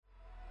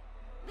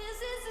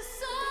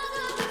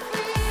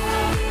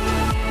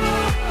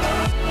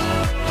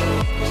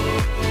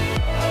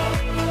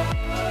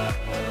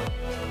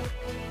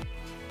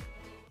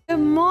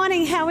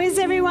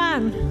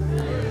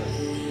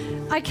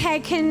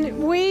Okay,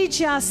 can we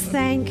just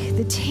thank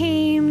the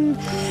team,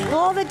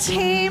 all the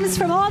teams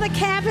from all the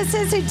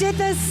campuses who did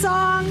this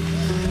song?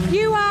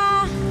 You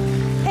are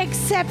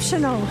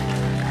exceptional.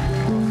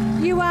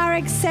 You are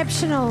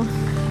exceptional.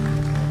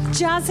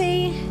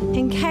 Juzzy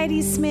and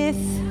Katie Smith,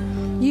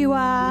 you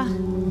are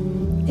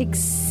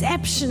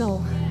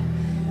exceptional.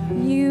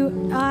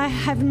 I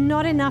have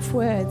not enough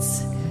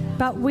words,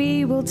 but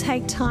we will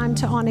take time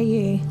to honour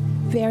you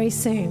very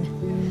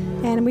soon.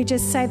 And we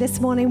just say this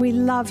morning, we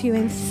love you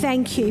and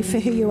thank you for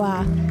who you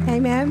are.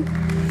 Amen.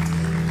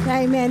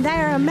 Amen. They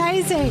are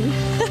amazing.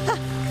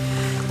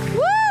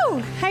 Woo!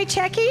 Hey,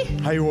 Checky.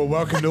 Hey, well,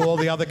 welcome to all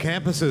the other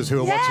campuses who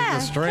are watching the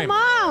stream. Come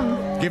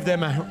on. Give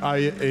them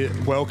a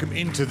welcome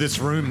into this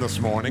room this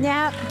morning.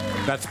 Yeah.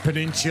 That's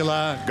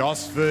Peninsula,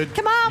 Gosford,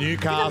 Come on,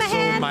 Newcastle, give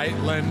them a hand.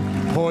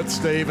 Maitland, Port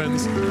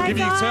Stephens. Hey, give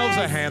guys. yourselves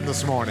a hand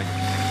this morning.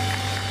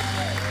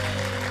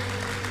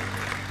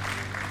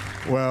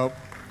 Well,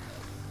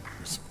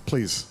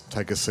 please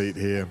take a seat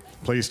here.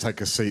 Please take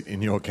a seat in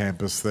your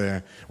campus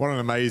there. What an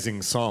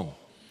amazing song.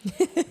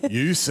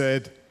 You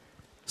said,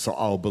 so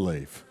I'll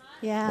believe.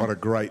 Yeah. What a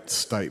great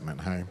statement,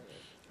 hey?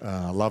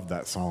 I love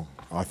that song.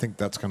 I think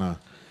that's going to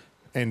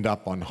end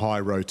up on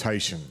high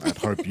rotation at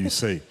Hope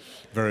UC.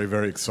 Very,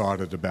 very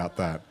excited about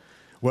that.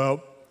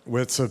 Well,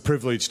 it's a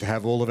privilege to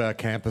have all of our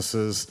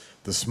campuses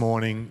this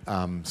morning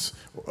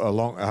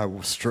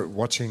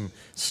watching,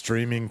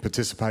 streaming,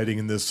 participating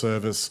in this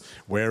service.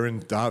 We're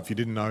in, if you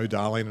didn't know,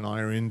 Darlene and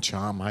I are in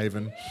Charm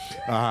Haven.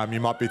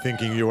 You might be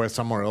thinking you were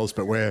somewhere else,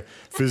 but we're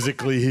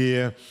physically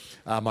here.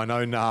 I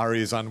know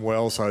Nari is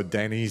unwell, so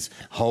Danny's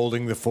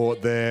holding the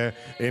fort there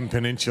in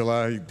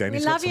Peninsula.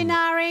 Danny's We love you,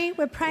 Nari.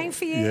 We're praying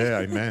for you. Yeah,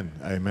 amen,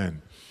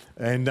 amen.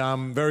 And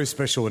very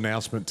special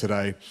announcement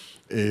today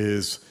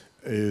is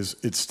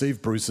it's Steve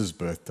Bruce's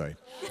birthday.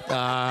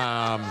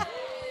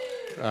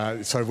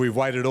 So we've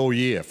waited all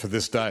year for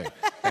this day.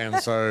 And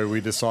so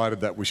we decided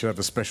that we should have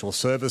a special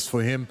service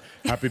for him.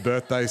 Happy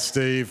birthday,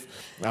 Steve.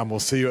 We'll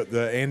see you at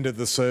the end of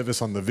the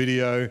service on the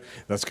video.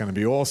 That's going to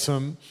be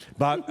awesome.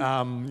 But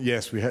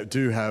yes, we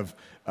do have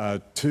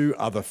two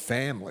other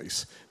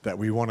families that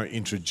we want to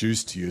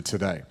introduce to you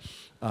today.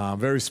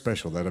 Very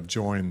special that have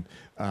joined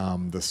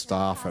the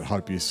staff at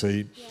Hope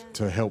UC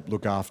to help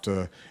look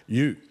after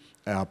you,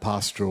 our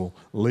pastoral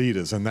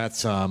leaders. And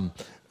that's,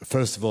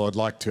 first of all, I'd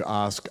like to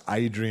ask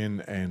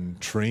Adrian and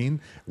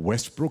Treen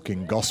Westbrook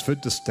in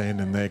Gosford to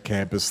stand in their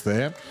campus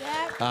there.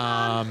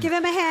 Give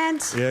them a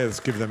hand. Yeah,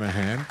 let's give them a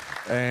hand.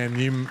 And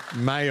you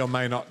may or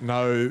may not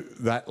know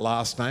that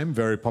last name,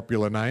 very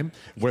popular name,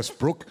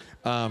 Westbrook,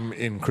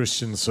 in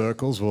Christian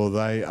circles. Well,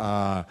 they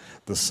are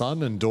the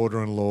son and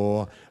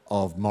daughter-in-law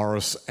of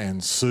Morris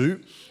and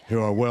Sue, who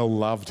are well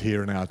loved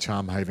here in our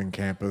Charm Haven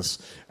campus,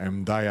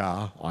 and they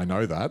are, I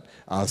know that,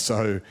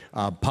 so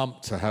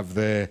pumped to have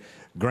their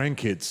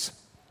grandkids,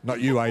 not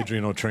you,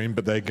 Adrian or Treen,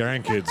 but their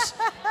grandkids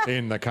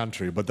in the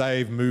country. But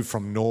they've moved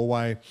from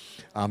Norway.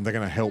 They're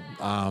going to help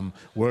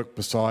work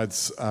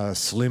besides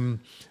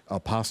Slim,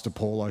 Pastor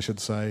Paul, I should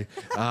say,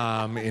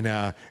 in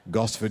our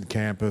Gosford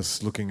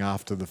campus, looking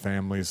after the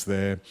families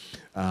there.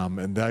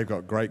 And they've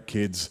got great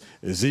kids,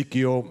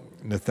 Ezekiel,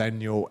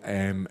 Nathaniel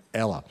and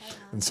Ella.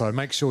 And so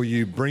make sure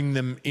you bring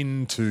them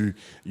into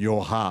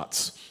your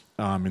hearts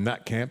in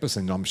that campus,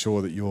 and I'm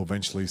sure that you'll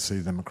eventually see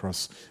them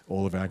across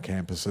all of our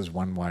campuses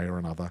one way or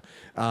another.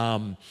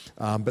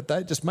 But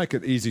they just make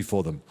it easy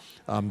for them.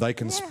 They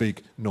can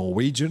speak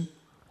Norwegian,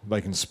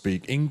 they can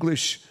speak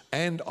English,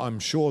 and I'm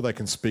sure they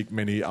can speak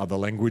many other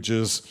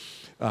languages.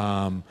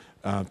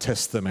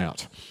 Test them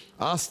out.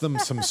 Ask them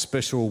some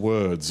special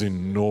words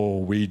in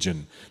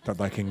Norwegian that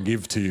they can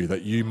give to you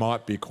that you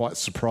might be quite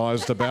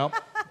surprised about.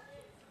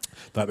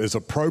 That is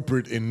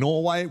appropriate in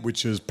Norway,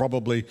 which is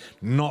probably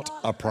not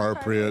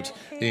appropriate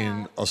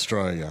in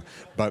Australia.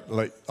 But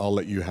I'll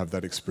let you have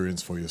that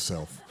experience for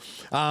yourself.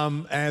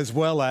 As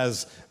well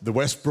as the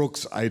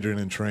Westbrooks, Adrian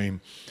and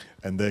Treen,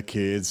 and their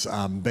kids,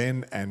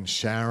 Ben and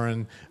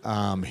Sharon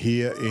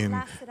here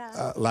in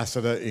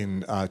Lassiter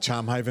in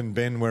Charm Haven.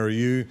 Ben, where are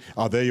you?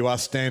 Oh, there you are.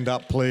 Stand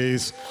up,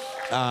 please.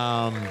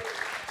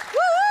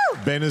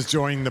 Ben is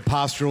joining the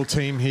pastoral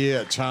team here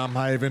at Charm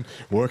Haven,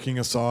 working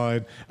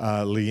aside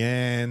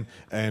Leanne,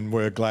 and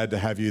we're glad to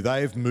have you.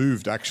 They've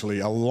moved actually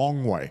a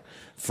long way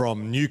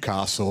from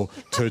Newcastle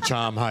to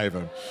Charm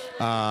Haven.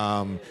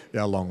 A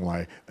long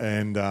way.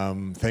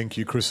 And thank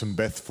you, Chris and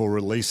Beth, for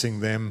releasing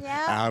them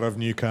out of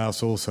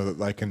Newcastle so that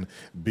they can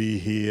be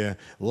here,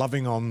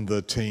 loving on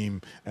the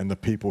team and the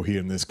people here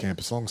in this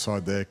campus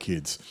alongside their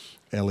kids,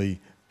 Ellie,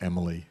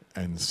 Emily,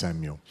 and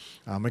Samuel.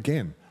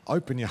 Again,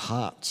 open your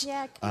hearts,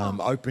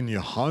 open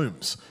your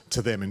homes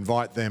to them,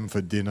 invite them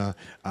for dinner,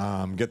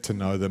 get to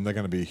know them. They're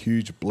going to be a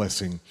huge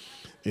blessing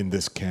in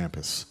this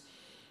campus.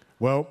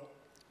 Well,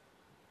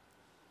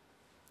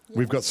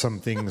 we've got some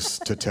things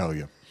to tell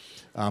you,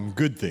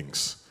 good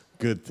things.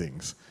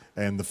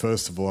 And the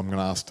first of all, I'm going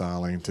to ask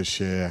Darlene to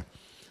share.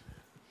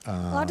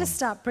 I'll just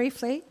start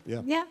briefly.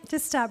 Yeah,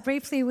 just start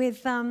briefly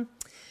with,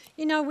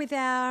 with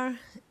our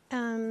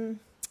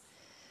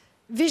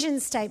vision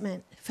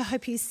statement for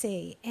Hope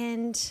UC.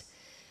 And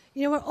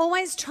You know, we're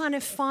always trying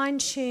to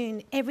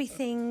fine-tune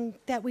everything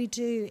that we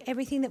do,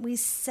 everything that we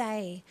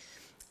say,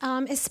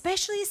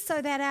 especially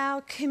so that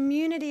our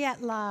community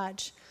at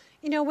large,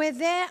 you know, where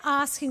they're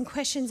asking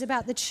questions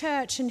about the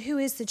church and who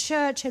is the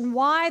church and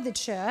why the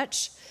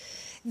church,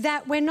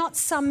 that we're not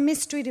some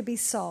mystery to be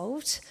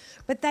solved,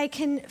 but they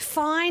can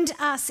find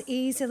us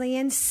easily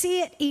and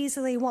see it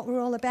easily what we're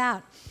all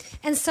about.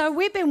 And so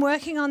we've been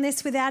working on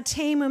this with our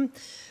team, and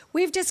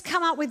we've just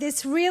come up with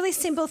this really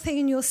simple thing,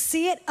 and you'll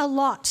see it a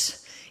lot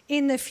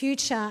in the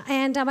future.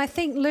 And I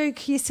think,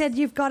 Luke, you said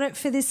you've got it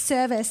for this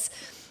service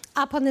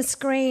up on the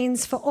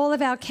screens for all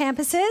of our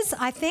campuses,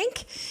 I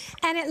think.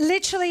 And it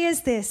literally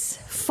is this: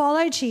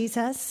 follow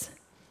Jesus,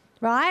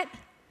 right?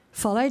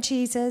 Follow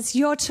Jesus.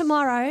 Your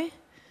tomorrow,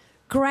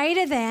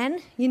 greater than,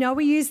 you know,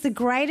 we use the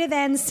greater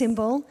than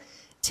symbol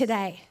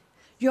today.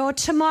 Your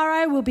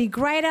tomorrow will be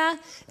greater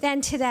than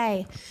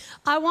today.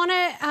 I want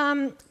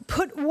to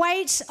put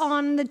weight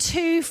on the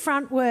two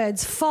front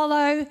words: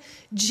 follow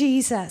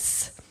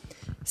Jesus.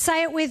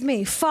 Say it with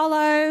me: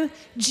 follow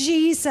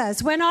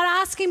Jesus. We're not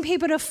asking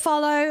people to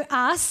follow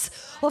us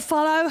or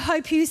follow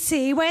Hope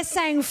UC. We're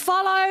saying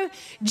follow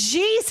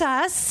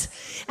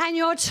Jesus, and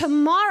your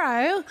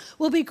tomorrow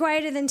will be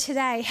greater than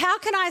today. How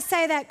can I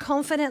say that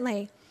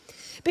confidently?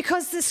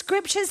 Because the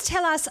scriptures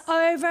tell us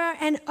over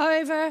and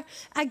over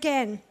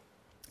again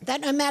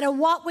that no matter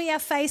what we are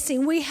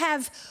facing, we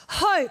have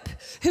hope,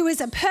 who is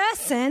a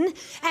person,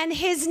 and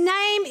his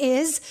name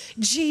is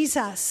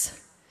Jesus.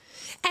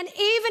 And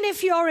even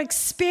if your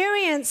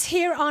experience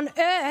here on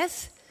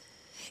earth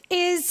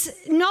is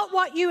not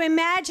what you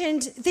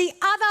imagined, the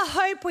other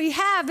hope we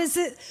have is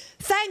that,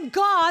 thank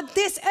God,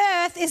 this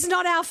earth is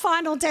not our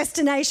final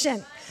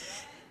destination.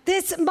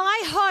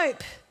 My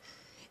hope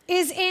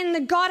is in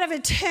the God of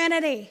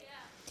eternity.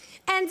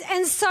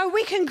 And so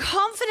we can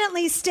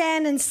confidently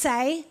stand and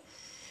say,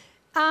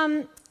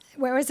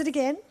 where is it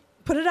again?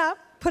 Put it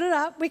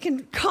up. We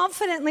can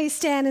confidently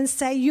stand and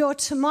say, your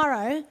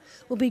tomorrow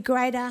will be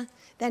greater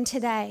than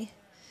today.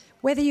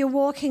 Whether you're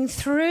walking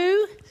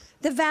through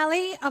the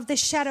valley of the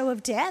shadow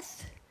of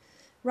death,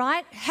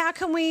 right? How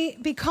can we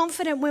be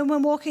confident when we're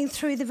walking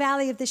through the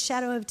valley of the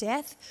shadow of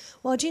death?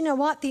 Well, do you know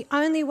what? The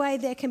only way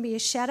there can be a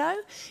shadow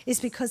is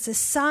because the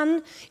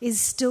sun is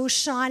still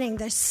shining.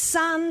 The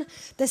Son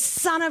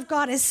of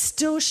God is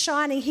still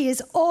shining. He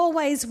is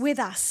always with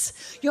us.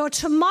 Your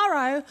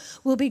tomorrow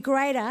will be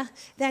greater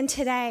than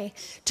today.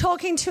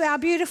 Talking to our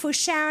beautiful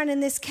Sharon in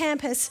this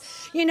campus,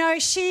 you know,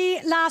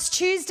 she last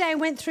Tuesday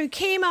went through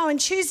chemo, and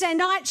Tuesday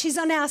night she's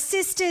on our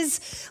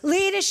Sisters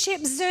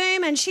Leadership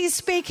Zoom, and she's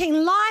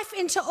speaking life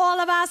into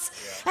all of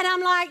us. And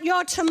I'm like,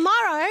 your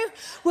tomorrow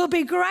will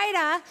be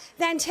greater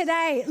than today.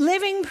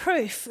 Living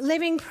proof.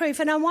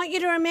 And I want you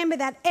to remember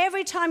that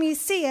every time you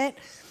see it,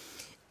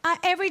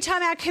 every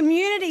time our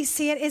community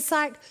see it, it's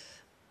like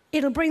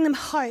it'll bring them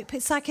hope.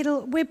 It's like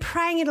we're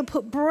praying it'll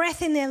put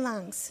breath in their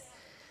lungs.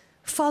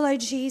 Follow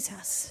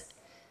Jesus.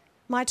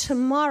 My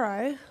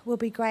tomorrow will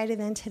be greater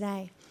than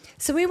today.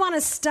 So we want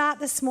to start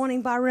this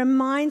morning by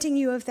reminding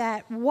you of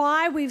that,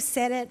 why we've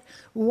said it,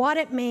 what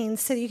it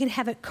means, so that you can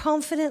have it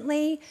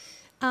confidently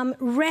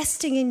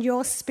resting in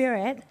your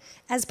spirit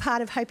as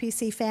part of Hope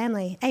UC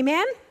family.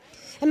 Amen?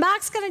 And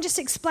Mark's going to just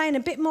explain a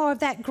bit more of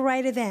that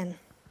greater than.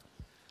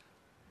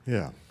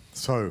 Yeah,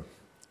 so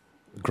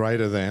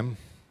greater than.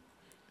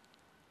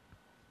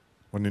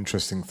 What an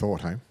interesting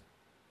thought, hey?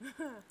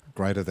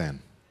 Greater than.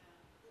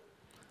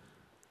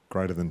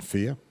 Greater than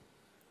fear.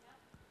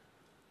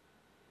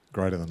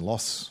 Greater than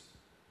loss.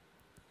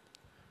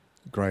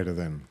 Greater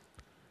than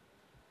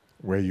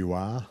where you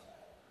are,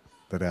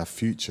 that our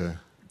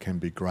future can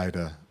be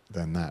greater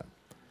than that.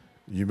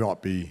 You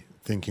might be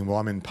thinking, well,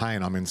 I'm in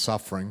pain, I'm in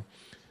suffering.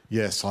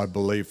 Yes, I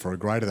believe for a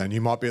greater than.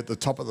 You might be at the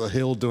top of the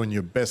hill doing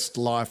your best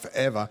life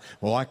ever.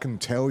 Well, I can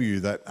tell you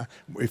that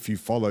if you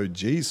follow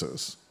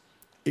Jesus,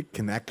 it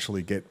can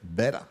actually get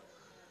better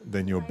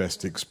than your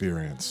best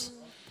experience.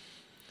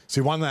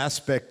 See, one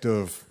aspect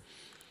of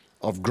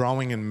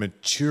growing and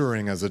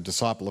maturing as a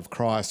disciple of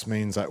Christ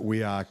means that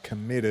we are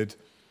committed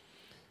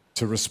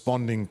to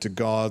responding to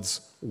God's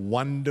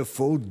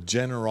wonderful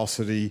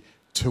generosity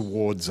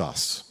towards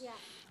us. Yeah.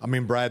 I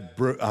mean, Brad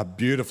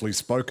beautifully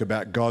spoke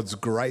about God's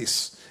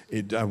grace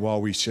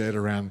while we shared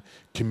around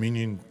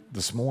communion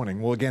this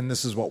morning. Well, again,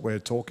 this is what we're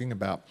talking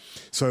about.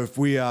 So if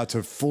we are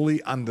to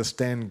fully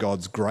understand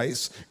God's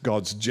grace,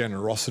 God's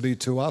generosity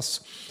to us,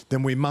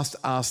 then we must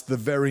ask the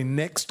very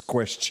next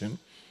question: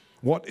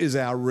 what is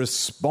our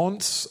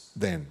response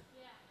then?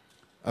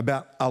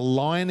 About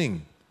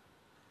aligning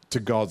to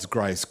God's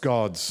grace,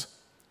 God's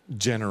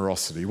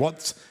generosity.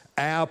 What's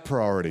our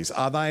priorities?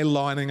 Are they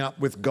lining up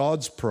with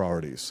God's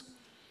priorities?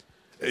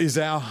 Is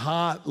our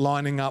heart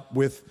lining up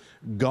with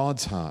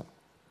God's heart?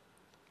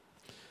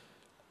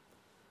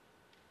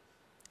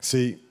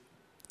 See,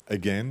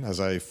 again, as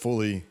a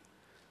fully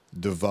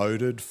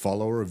devoted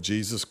follower of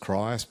Jesus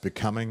Christ,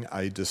 becoming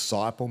a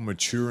disciple,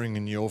 maturing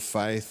in your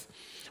faith,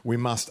 we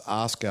must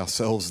ask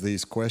ourselves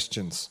these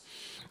questions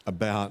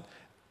about: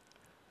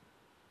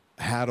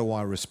 how do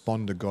I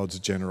respond to God's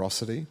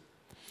generosity?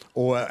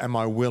 Or am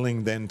I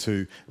willing then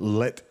to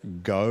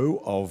let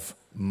go of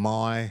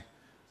my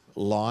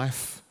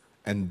life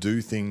and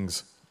do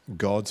things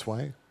God's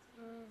way?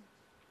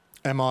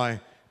 Am I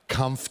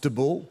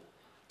comfortable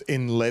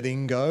in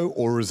letting go,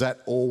 or is that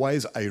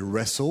always a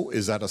wrestle?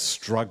 Is that a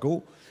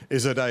struggle?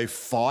 Is it a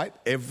fight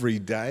every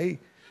day,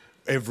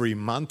 every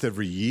month,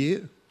 every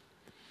year?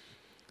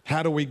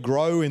 How do we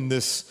grow in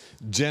this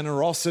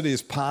generosity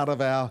as part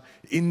of our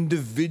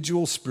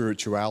individual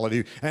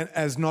spirituality, and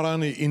as not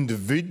only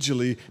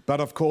individually, but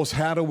of course,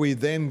 how do we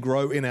then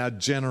grow in our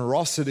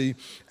generosity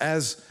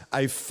as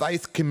a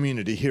faith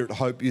community here at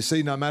Hope? You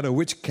see, no matter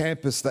which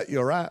campus that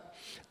you're at,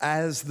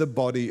 as the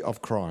body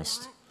of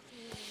Christ.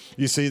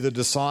 You see, the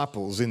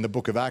disciples in the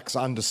book of Acts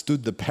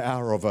understood the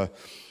power of a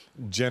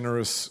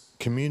generous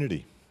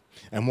community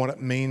and what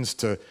it means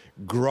to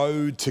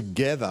grow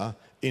together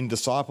in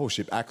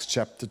discipleship. Acts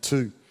chapter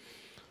 2,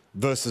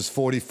 verses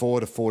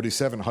 44 to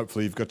 47.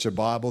 Hopefully you've got your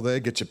Bible there.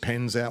 Get your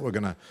pens out. We're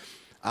going to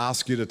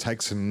ask you to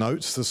take some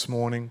notes this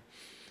morning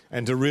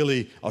and to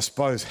really, I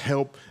suppose,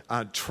 help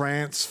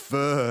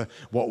transfer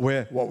what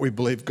we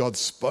believe God's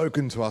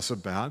spoken to us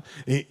about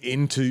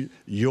into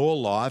your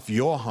life,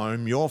 your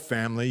home, your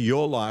family,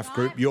 your life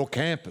group, your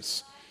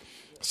campus.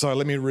 So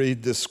let me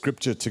read this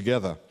scripture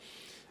together.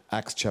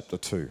 Acts chapter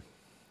 2.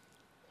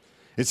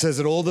 It says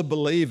that all the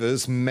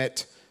believers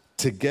met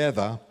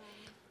together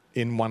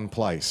in one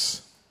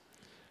place.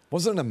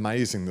 Wasn't it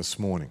amazing this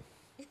morning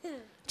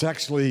to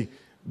actually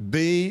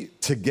be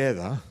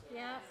together,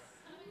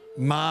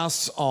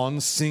 masks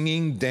on,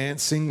 singing,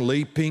 dancing,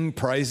 leaping,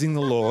 praising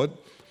the Lord?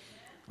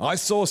 I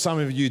saw some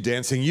of you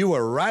dancing. You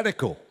were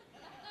radical.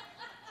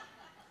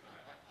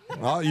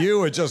 Oh, you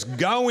were just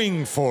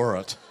going for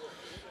it.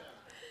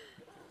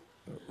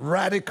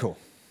 Radical.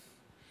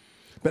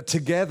 But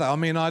together, I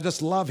mean, I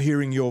just love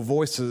hearing your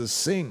voices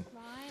sing.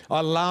 I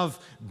love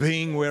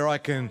being where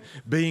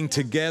being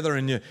together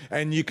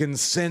and you can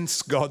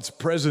sense God's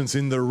presence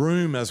in the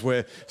room as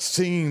we're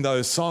singing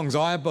those songs.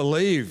 I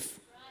believe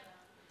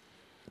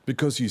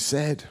because you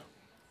said.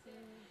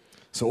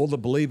 So all the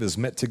believers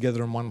met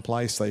together in one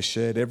place. They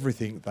shared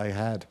everything they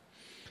had.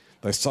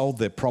 They sold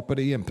their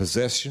property and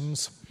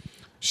possessions,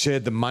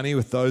 shared the money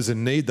with those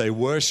in need. They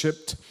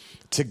worshipped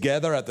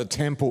together at the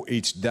temple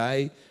each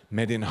day,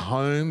 met in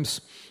homes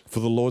for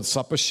the Lord's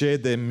Supper,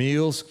 shared their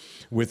meals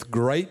with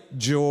great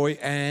joy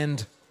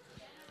and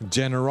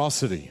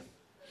generosity,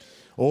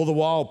 all the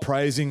while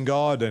praising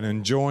God and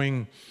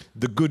enjoying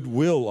the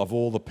goodwill of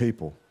all the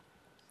people.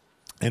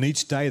 And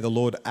each day the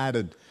Lord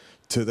added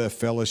to their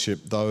fellowship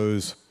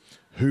those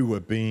who were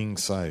being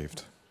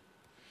saved.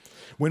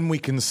 When we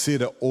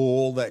consider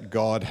all that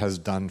God has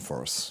done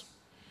for us,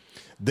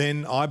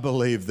 then I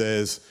believe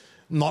there's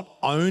not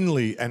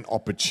only an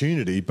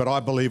opportunity, but I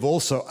believe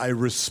also a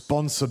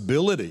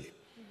responsibility,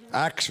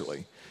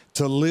 actually,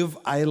 to live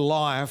a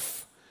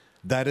life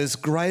that is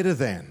greater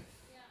than.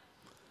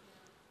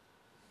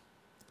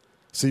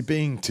 See,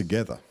 being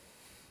together,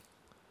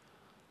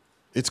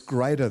 it's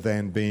greater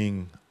than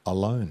being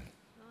alone.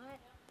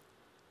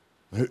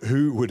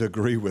 Who would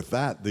agree with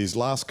that? These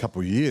last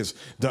couple of years,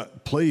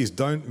 please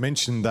don't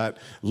mention that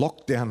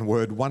lockdown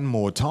word one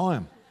more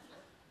time.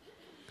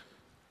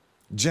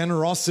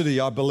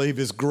 Generosity, I believe,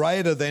 is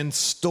greater than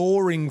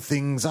storing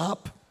things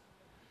up.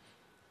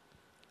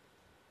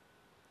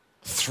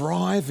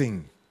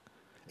 Thriving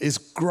is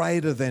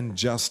greater than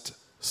just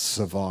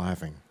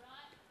surviving.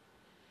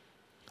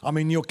 I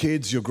mean, your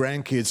kids, your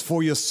grandkids,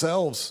 for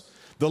yourselves,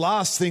 the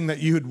last thing that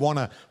you'd want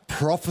to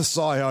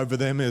prophesy over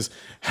them is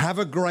have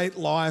a great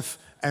life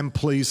and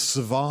please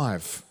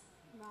survive.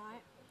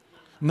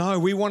 No,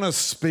 we want to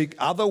speak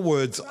other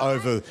words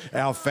over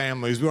our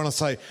families. We want to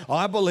say,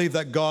 I believe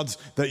that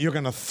that you're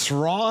going to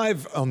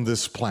thrive on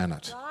this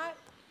planet.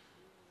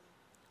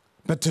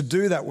 But to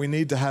do that, we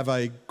need to have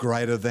a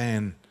greater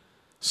than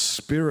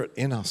spirit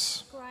in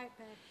us.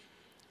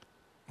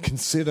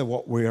 Consider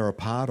what we are a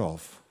part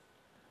of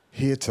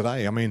here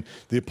today. I mean,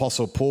 the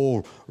Apostle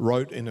Paul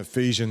wrote in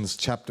Ephesians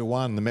chapter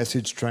 1, the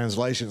Message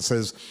translation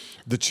says,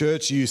 the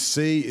church you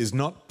see is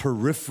not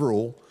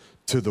peripheral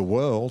to the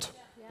world.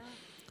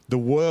 The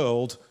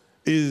world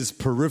is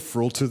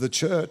peripheral to the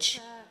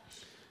church.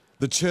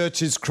 The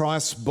church is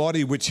Christ's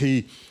body, which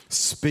he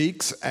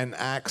speaks and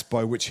acts,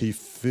 by which he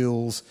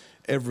fills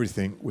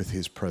everything with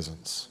his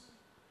presence.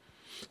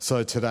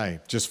 So today,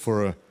 just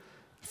for a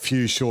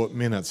few short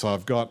minutes,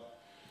 I've got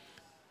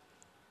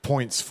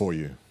points for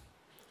you.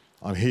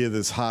 I'm here,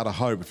 this Heart of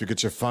Hope. If you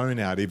get your phone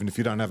out, even if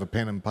you don't have a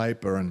pen and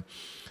paper, and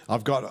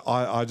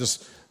I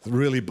just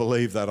really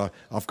believe that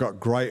I've got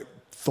great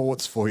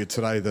thoughts for you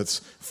today. That's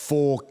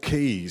 4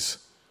 keys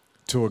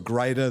to a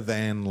greater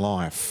than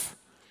life.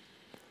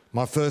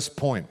 My first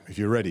point, if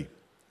you're ready.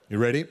 You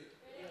ready?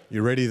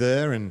 You ready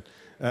there in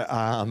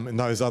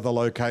those other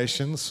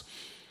locations?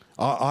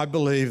 I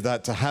believe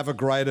that to have a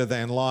greater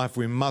than life,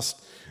 we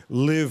must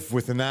live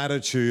with an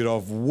attitude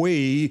of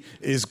we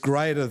is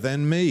greater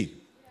than me.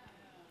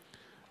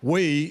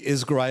 We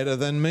is greater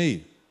than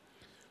me.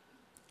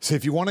 So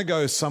if you want to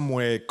go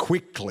somewhere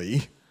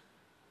quickly,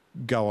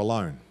 go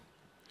alone.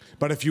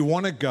 But if you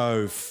want to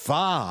go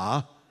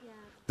far,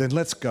 then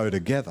let's go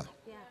together.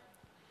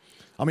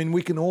 I mean,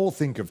 we can all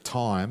think of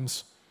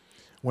times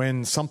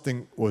when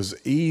something was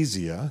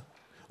easier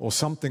or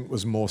something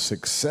was more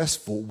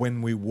successful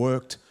when we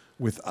worked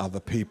with other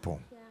people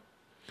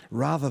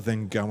rather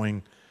than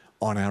going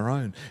on our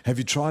own. Have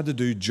you tried to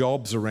do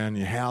jobs around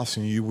your house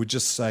and you would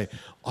just say,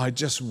 I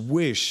just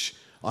wish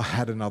I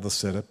had another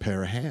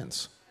pair of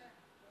hands?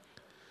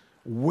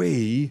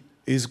 We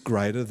is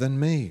greater than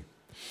me.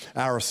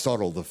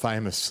 Aristotle, the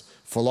famous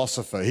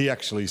philosopher, he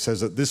actually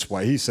says it this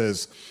way. He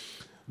says,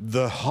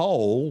 the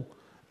whole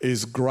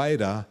is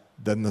greater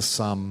than the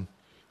sum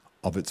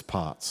of its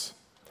parts.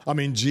 I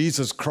mean,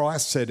 Jesus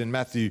Christ said in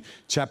Matthew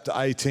chapter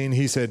 18,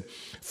 he said,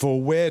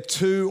 for where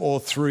 2 or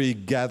 3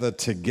 gather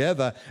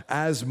together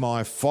as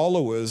my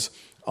followers,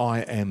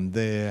 I am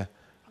there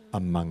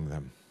among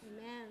them.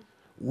 Amen.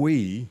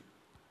 We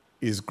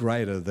is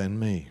greater than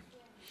me.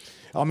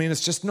 I mean,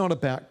 it's just not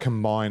about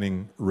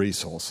combining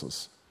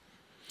resources.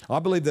 I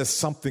believe there's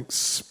something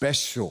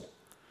special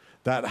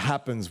that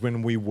happens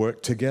when we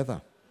work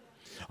together.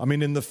 I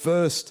mean, in the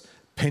first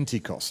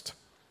Pentecost,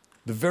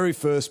 the very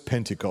first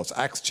Pentecost,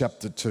 Acts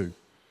chapter 2,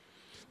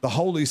 the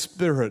Holy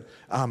Spirit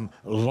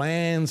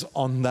lands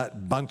on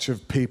that bunch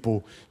of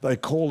people. They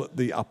call it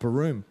the upper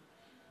room.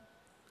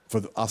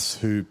 For us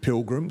who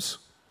pilgrims,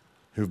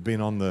 who've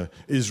been on the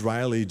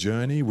Israeli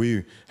journey,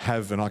 we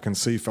have, and I can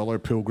see fellow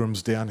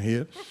pilgrims down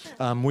here,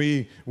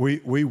 we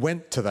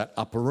went to that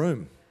upper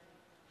room.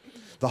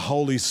 The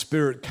Holy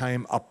Spirit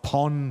came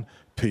upon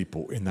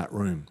people in that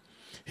room.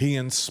 He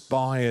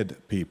inspired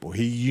people.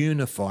 He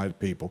unified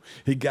people.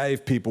 He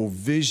gave people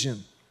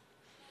vision.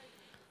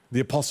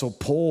 The Apostle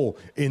Paul,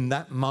 in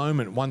that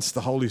moment, once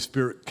the Holy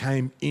Spirit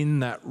came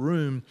in that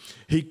room,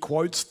 he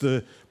quotes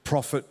the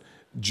prophet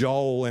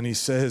Joel and he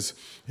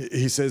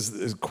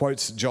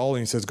quotes Joel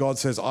and he says, God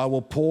says, I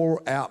will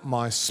pour out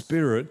my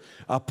spirit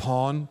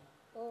upon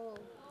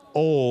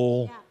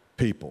all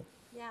people.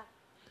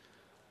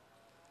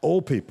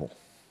 All people.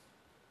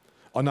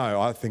 Oh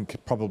no, I think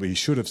probably he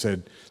should have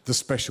said the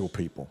special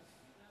people.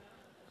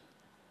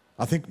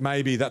 I think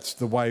maybe that's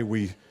the way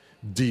we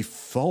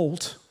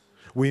default.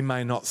 We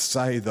may not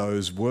say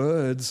those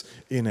words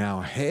in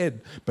our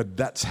head, but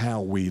that's how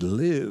we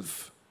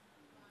live.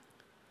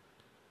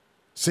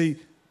 See,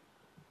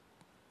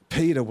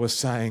 Peter was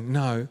saying,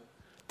 no,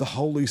 the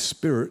Holy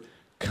Spirit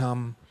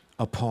come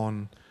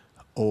upon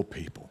all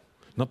people.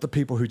 Not the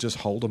people who just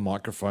hold a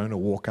microphone or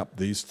walk up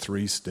these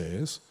 3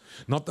 stairs.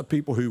 Not the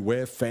people who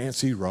wear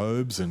fancy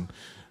robes and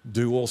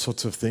do all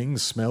sorts of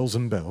things, smells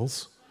and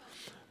bells.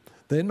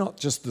 They're not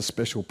just the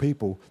special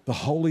people. The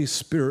Holy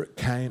Spirit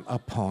came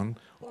upon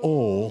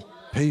all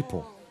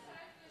people.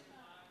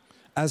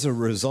 As a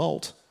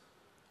result,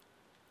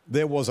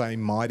 there was a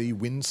mighty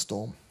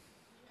windstorm.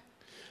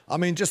 I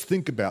mean, just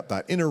think about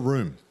that. In a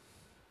room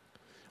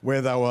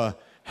where they were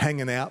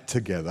hanging out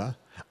together,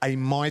 a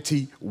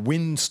mighty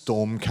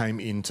windstorm came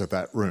into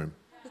that room.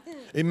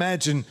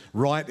 Imagine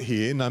right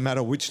here, no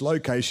matter which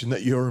location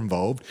that you're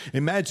involved,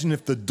 imagine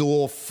if the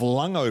door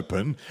flung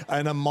open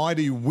and a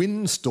mighty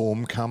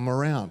windstorm come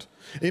around.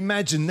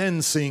 Imagine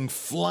then seeing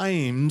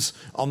flames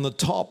on the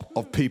top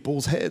of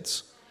people's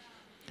heads.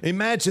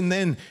 Imagine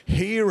then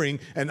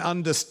hearing and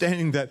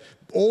understanding that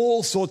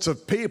all sorts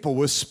of people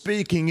were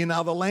speaking in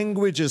other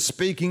languages,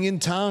 speaking in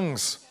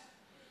tongues.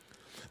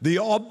 The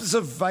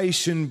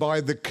observation by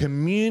the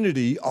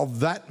community of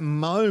that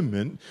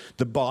moment,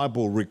 the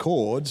Bible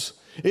records,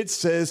 it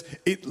says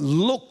it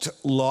looked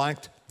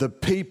like the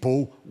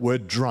people were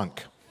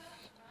drunk.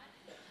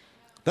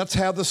 That's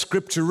how the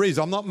scripture reads.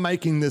 I'm not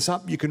making this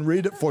up. You can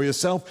read it for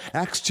yourself.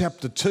 Acts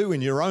chapter 2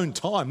 in your own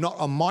time, not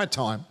on my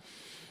time.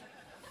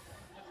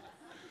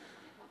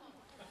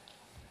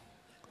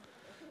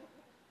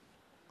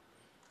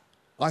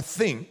 I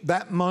think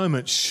that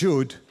moment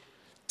should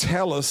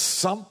tell us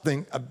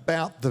something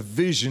about the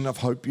vision of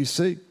Hope You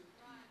See.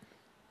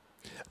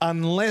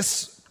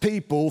 Unless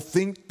people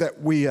think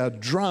that we are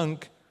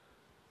drunk,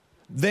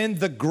 then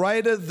the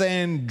greater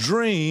than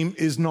dream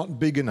is not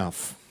big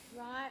enough.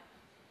 Right.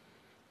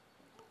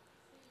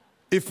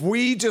 If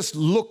we just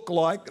look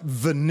like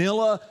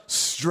vanilla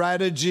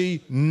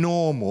strategy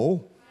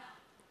normal,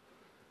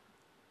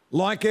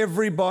 like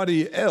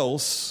everybody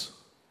else,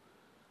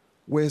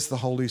 where's the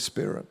Holy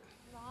Spirit?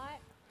 Right.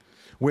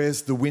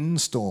 Where's the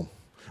windstorm?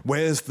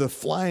 Where's the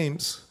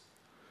flames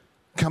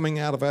coming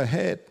out of our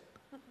head?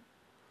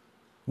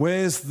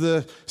 Where's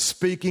the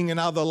speaking in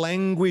other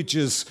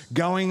languages,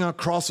 going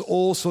across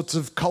all sorts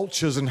of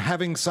cultures and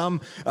having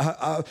some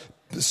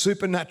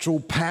supernatural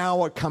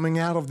power coming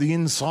out of the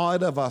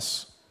inside of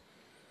us?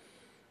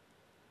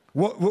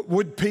 What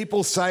would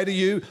people say to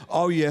you?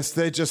 Oh yes,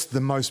 they're just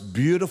the most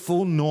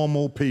beautiful,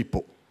 normal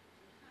people.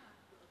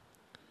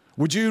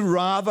 Would you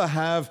rather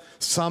have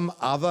some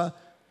other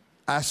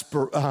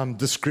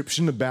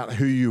description about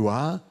who you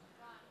are?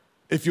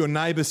 If your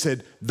neighbour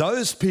said,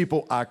 those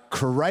people are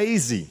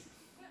crazy,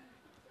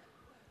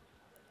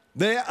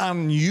 they're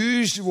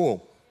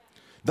unusual,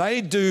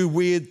 They do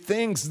weird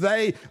things.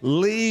 They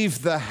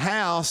leave the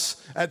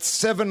house at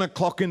 7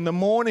 o'clock in the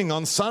morning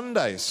on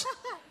Sundays.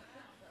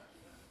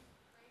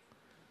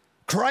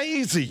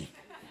 Crazy.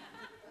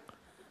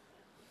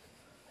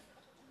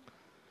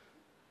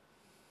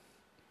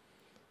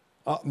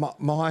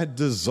 My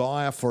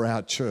desire for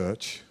our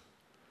church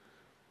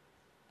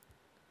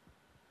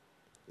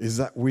is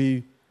that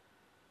we,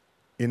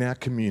 in our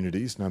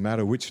communities, no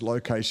matter which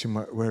location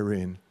we're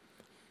in,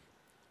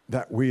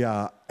 that we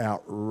are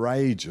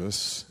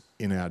outrageous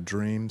in our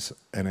dreams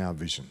and our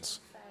visions.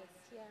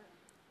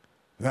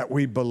 That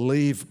we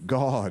believe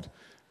God,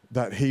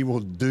 that He will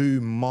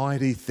do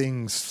mighty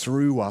things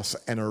through us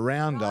and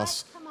around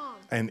us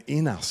and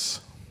in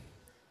us.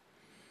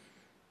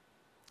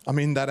 I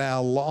mean, that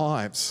our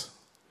lives,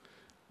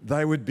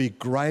 they would be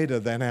greater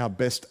than our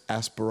best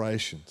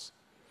aspirations.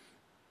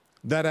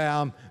 That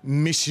our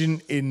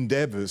mission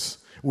endeavours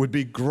would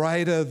be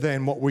greater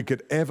than what we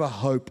could ever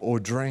hope or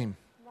dream.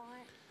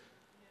 Right.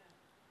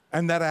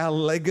 And that our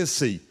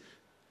legacy,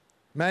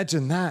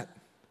 imagine that,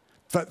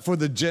 for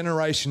the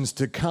generations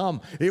to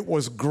come, it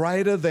was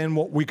greater than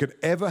what we could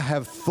ever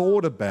have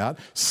thought about,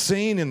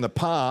 seen in the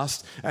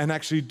past, and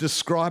actually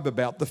describe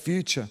about the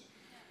future.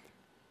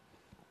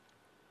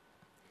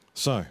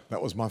 So,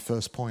 that was my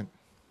first point.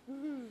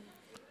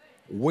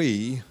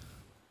 We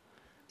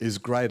is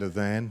greater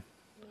than.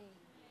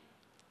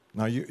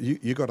 No,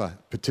 you got to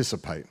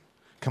participate.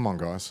 Come on,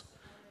 guys.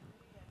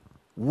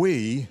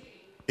 We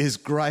is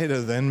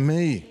greater than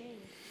me.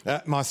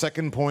 My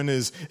second point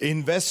is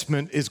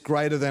investment is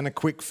greater than a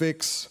quick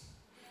fix.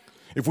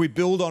 If we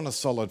build on a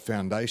solid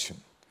foundation,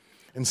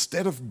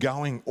 instead of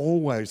going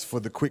always for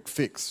the quick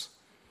fix,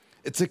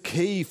 it's a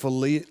key for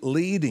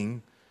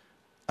leading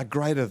a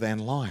greater than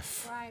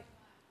life. Right.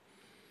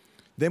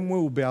 Then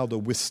we'll be able to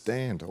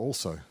withstand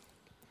also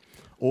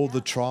all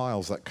the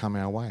trials that come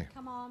our way.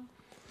 Come on.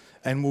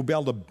 And we'll be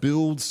able to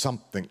build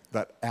something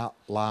that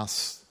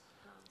outlasts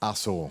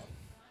us all.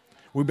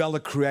 We'll be able to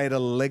create a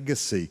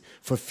legacy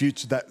for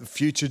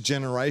future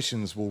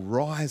generations will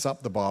rise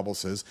up, the Bible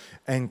says,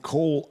 and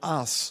call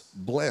us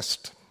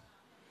blessed.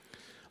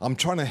 I'm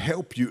trying to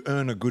help you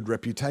earn a good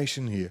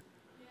reputation here,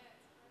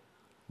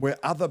 where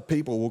other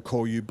people will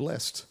call you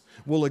blessed.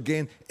 Well,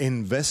 again,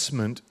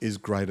 investment is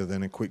greater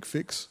than a quick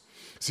fix.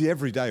 See,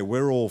 every day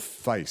we're all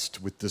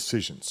faced with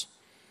decisions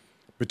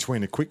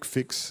between a quick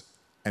fix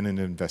and an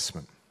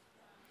investment.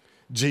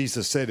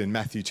 Jesus said in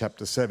Matthew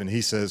chapter 7,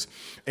 he says,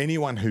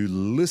 anyone who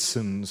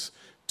listens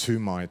to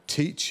my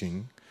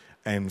teaching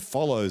and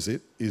follows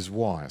it is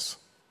wise.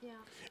 Yeah.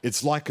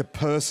 It's like a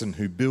person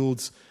who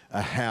builds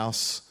a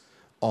house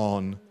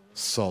on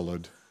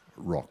solid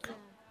rock.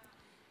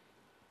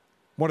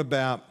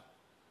 Yeah.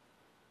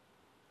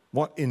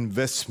 What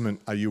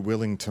investment are you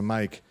willing to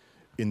make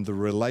in the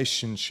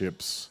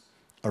relationships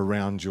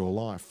around your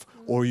life?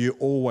 Or are you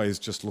always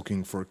just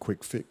looking for a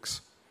quick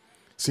fix?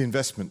 See,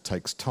 investment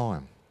takes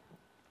time.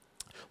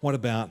 What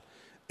about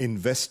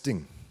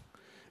investing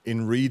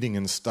in reading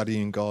and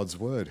studying God's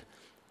Word?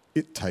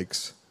 It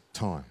takes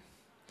time.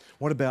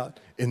 What about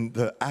in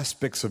the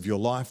aspects of your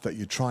life that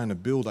you're trying to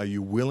build? Are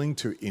you willing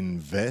to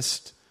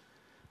invest,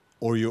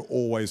 or you're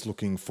always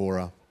looking for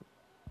a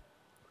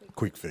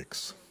quick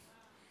fix?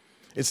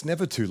 It's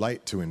never too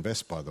late to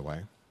invest, by the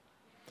way.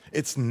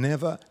 It's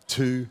never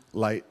too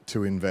late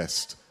to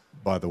invest,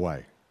 by the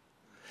way.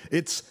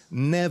 It's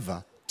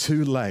never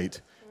too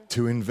late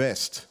to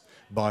invest,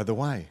 by the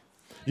way.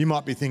 You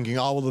might be thinking,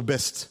 oh, well, the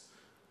best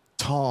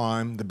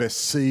time, the best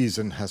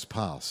season has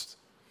passed.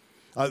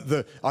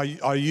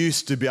 I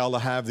used to be able to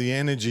have the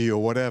energy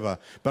or whatever,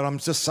 but I'm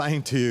just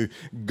saying to you,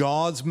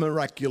 God's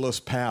miraculous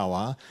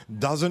power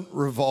doesn't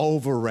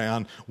revolve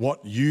around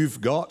what you've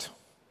got,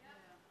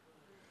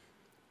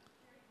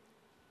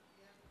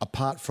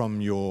 apart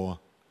from your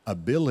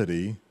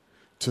ability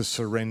to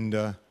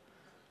surrender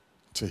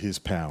to His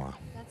power.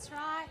 That's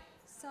right.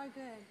 So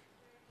good.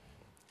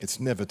 It's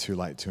never too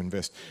late to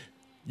invest.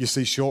 You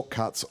see,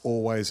 shortcuts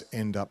always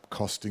end up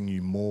costing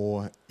you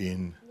more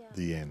in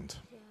the end.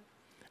 Yeah.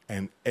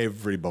 And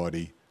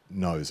everybody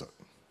knows it.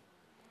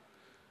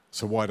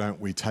 So why don't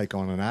we take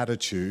on an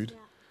attitude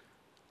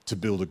to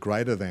build a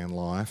greater than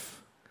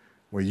life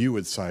where you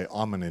would say,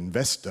 I'm an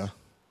investor,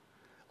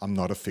 I'm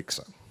not a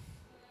fixer.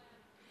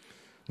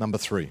 Number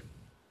 3,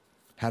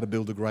 how to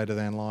build a greater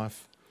than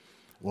life?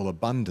 Well,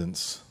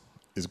 abundance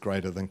is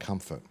greater than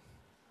comfort.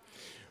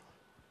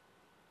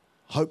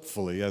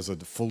 Hopefully, as a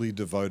fully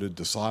devoted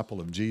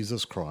disciple of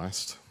Jesus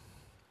Christ,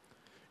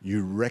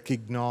 you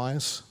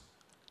recognize,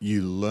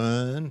 you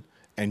learn,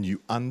 and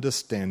you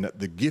understand that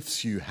the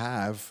gifts you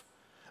have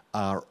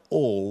are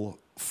all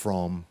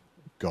from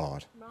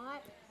God.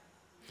 Right.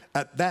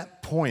 At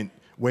that point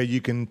where you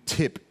can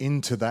tip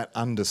into that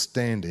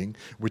understanding,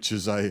 which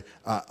is a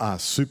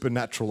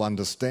supernatural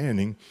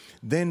understanding,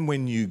 then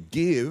when you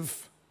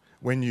give,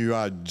 when you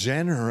are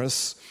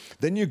generous,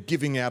 then you're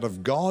giving out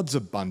of God's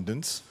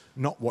abundance,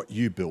 not what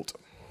you built.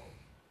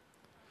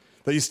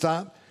 That you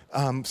start,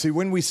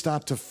 when we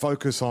start to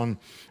focus on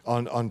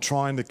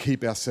trying to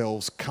keep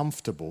ourselves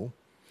comfortable,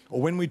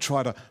 or when we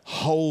try to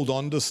hold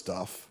on to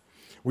stuff,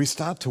 we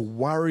start to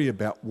worry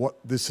about what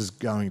this is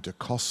going to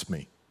cost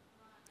me.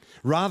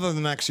 Rather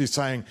than actually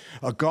saying,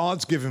 oh,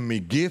 God's given me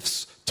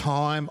gifts,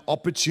 time,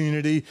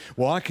 opportunity.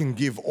 Well, I can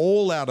give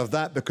all out of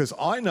that because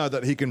I know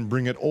that He can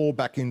bring it all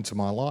back into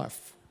my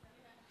life.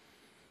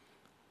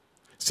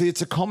 See,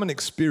 it's a common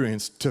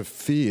experience to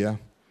fear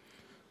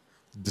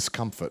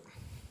discomfort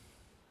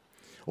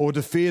or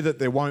to fear that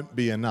there won't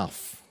be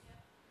enough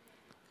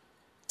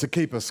to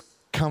keep us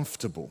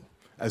comfortable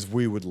as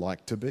we would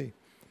like to be.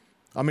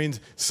 I mean,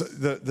 so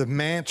the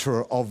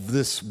mantra of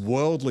this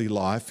worldly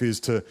life is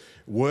to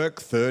work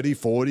 30,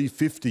 40,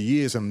 50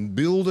 years and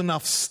build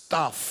enough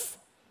stuff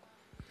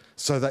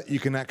so that you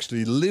can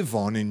actually live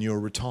on in your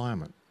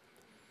retirement.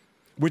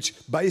 Which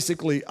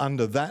basically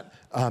under that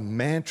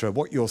mantra,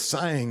 what you're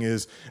saying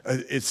is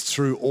it's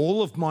through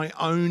all of my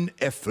own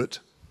effort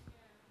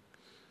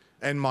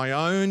and my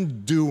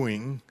own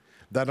doing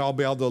that I'll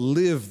be able to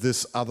live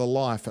this other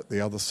life at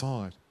the other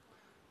side.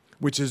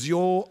 Which is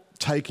you're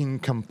taking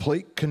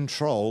complete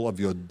control of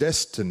your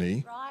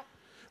destiny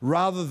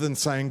rather than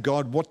saying,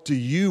 God, what do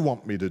you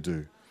want me to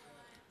do?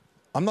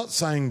 I'm not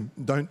saying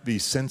don't be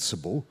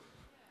sensible,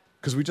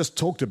 because we just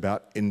talked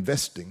about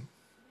investing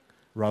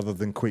rather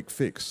than quick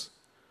fix.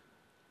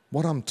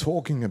 What I'm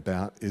talking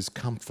about is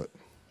comfort.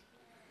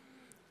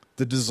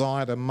 The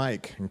desire to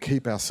make and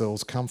keep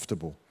ourselves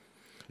comfortable.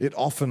 It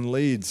often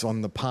leads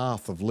on the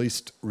path of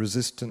least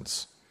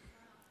resistance,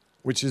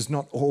 which is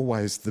not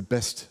always the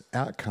best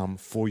outcome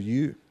for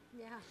you.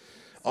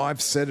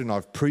 I've said and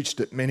I've preached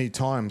it many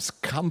times,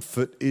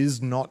 comfort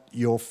is not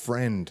your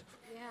friend.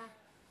 Yeah.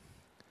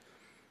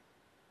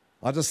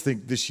 I just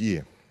think this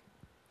year,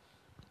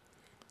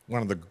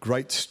 one of the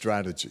great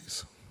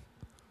strategies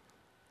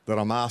that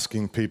I'm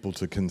asking people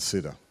to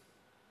consider,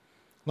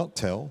 not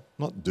tell,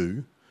 not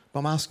do,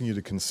 but I'm asking you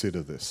to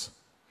consider this,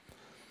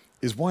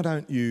 is why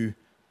don't you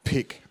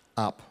pick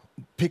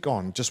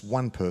on just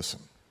one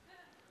person?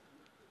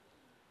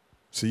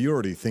 So you're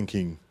already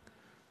thinking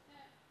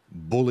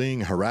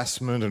bullying,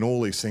 harassment, and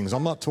all these things.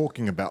 I'm not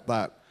talking about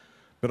that,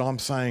 but I'm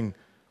saying,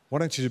 why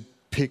don't you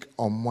pick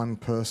on one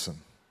person?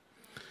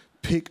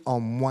 Pick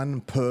on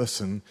one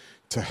person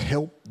to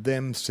help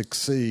them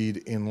succeed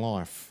in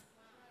life.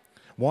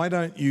 Why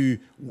don't you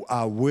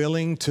are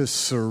willing to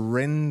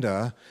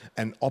surrender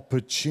an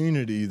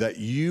opportunity that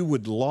you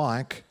would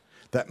like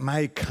that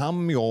may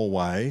come your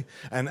way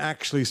and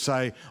actually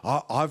say,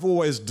 I've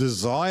always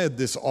desired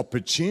this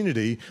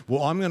opportunity.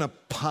 Well, I'm going to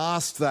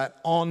pass that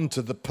on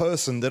to the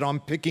person that I'm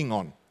picking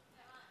on.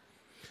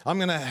 I'm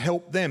going to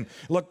help them.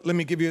 Look, let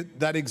me give you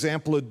that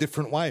example a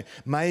different way.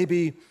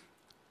 Maybe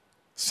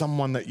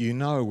someone that you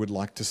know would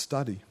like to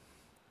study.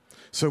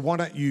 So why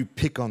don't you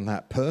pick on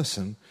that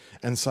person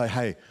and say,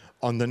 hey,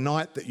 on the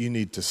night that you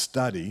need to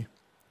study,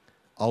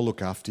 I'll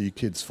look after your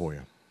kids for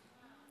you.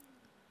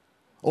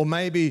 Or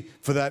maybe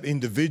for that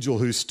individual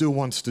who still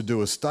wants to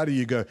do a study,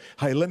 you go,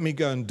 hey, let me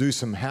go and do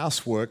some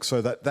housework so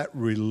that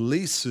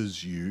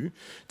releases you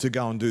to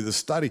go and do the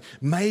study.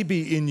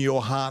 Maybe in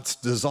your heart's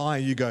desire,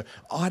 you go,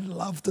 I'd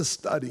love to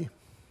study.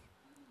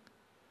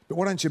 But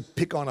why don't you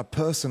pick on a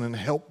person and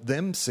help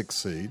them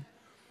succeed?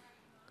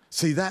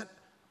 See, that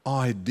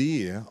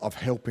idea of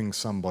helping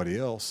somebody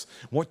else,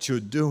 what you're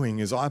doing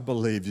is, I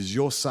believe, is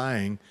you're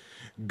saying,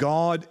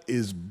 God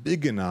is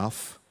big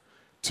enough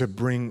to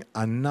bring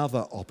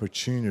another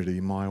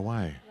opportunity my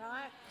way.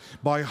 Right.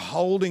 By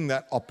holding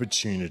that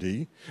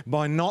opportunity,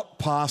 by not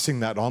passing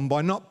that on,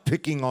 by not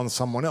picking on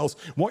someone else,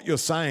 what you're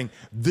saying,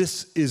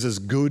 this is as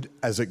good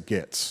as it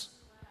gets.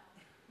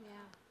 Yeah.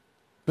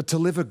 But to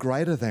live a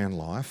greater than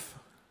life,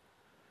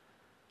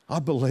 I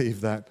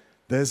believe that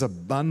there's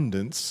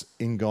abundance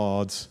in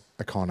God's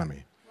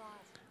economy, right,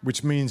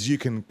 which means you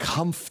can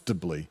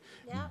comfortably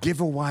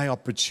give away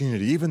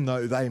opportunity, even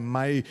though they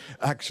may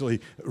actually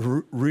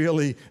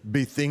really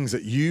be things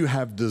that you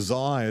have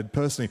desired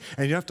personally.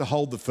 And you have to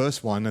hold the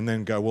first one and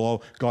then go,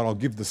 well, God, I'll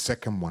give the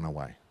second one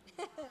away.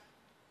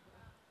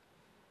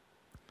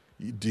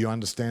 Do you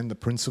understand the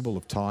principle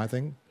of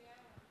tithing?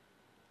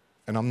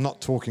 And I'm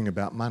not talking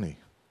about money.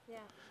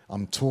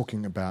 I'm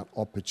talking about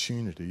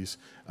opportunities,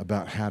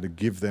 about how to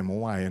give them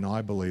away. And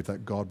I believe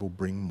that God will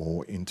bring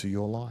more into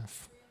your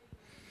life.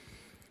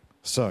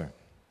 So,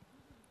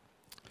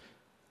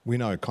 we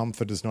know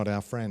comfort is not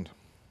our friend.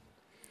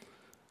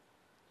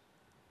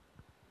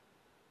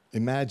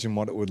 Imagine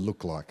what it would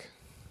look like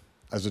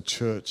as a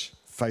church,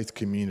 faith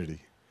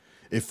community,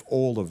 if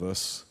all of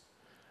us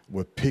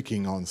were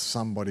picking on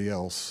somebody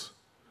else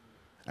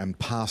and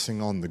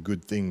passing on the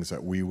good things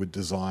that we would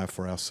desire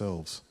for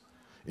ourselves.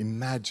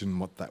 Imagine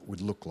what that would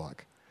look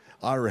like.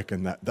 I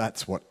reckon that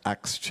that's what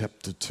Acts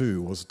chapter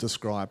 2 was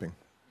describing.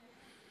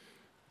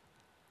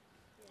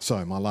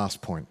 So, my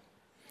last point.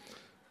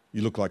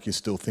 You look like you're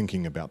still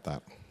thinking about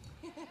that.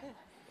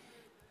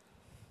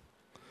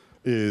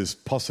 Is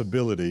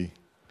possibility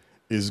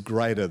is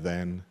greater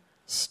than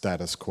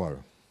status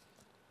quo.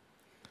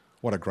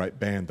 What a great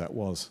band that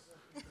was.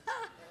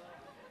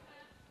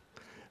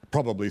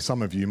 Probably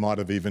some of you might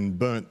have even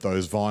burnt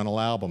those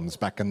vinyl albums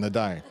back in the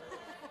day.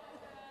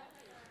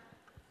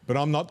 But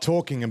I'm not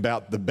talking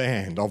about the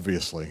band,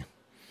 obviously.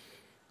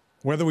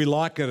 Whether we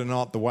like it or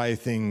not, the way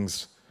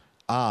things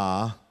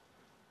are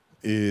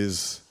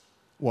is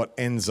what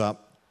ends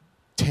up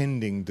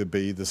tending to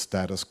be the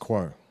status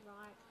quo. Right.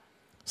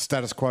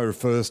 Status quo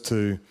refers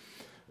to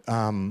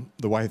the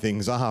way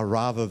things are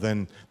rather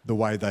than the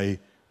way they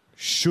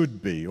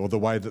should be or the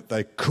way that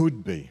they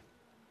could be.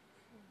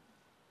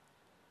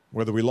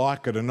 Whether we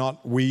like it or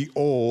not, we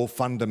all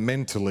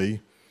fundamentally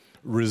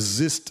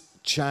resist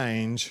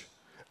change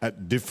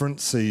at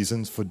different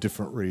seasons for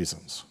different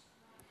reasons.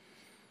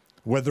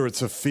 Whether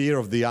it's a fear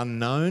of the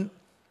unknown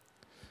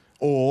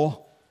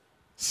or,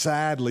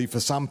 sadly,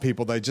 for some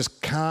people, they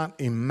just can't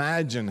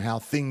imagine how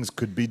things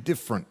could be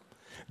different.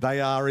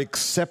 They are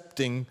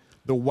accepting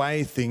the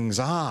way things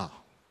are.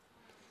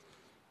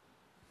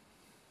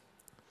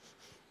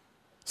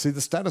 See, the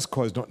status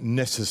quo is not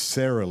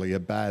necessarily a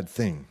bad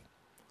thing,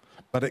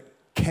 but it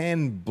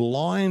can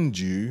blind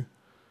you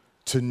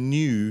to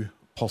new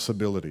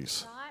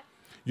possibilities. Right.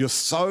 You're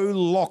so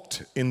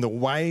locked in the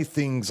way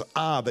things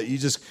are that you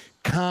just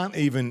can't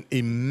even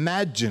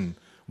imagine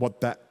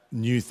what that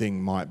new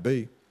thing might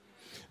be.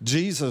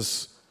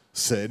 Jesus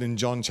said in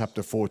John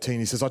chapter 14,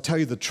 he says, I tell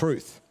you the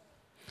truth.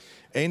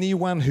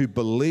 Anyone who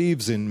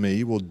believes in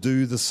me will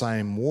do the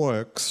same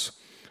works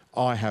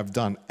I have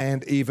done,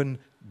 and even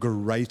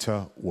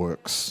greater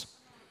works,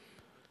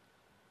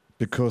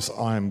 because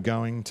I am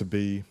going to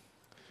be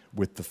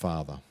with the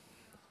Father.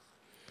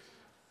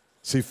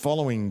 See,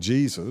 following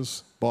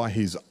Jesus by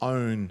his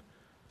own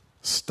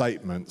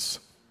statements,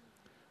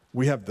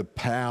 we have the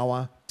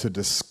power to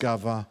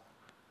discover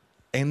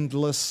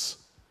endless,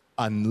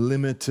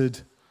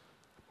 unlimited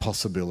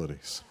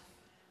possibilities.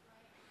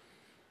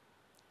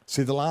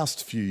 See, the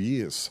last few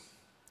years,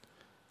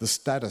 the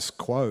status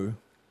quo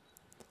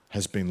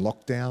has been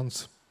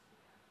lockdowns,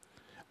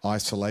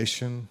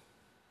 isolation,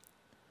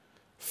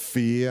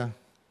 fear,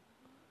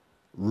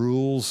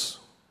 rules,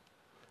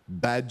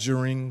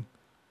 badgering,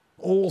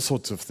 all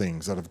sorts of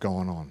things that have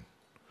gone on.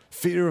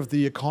 Fear of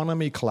the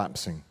economy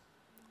collapsing.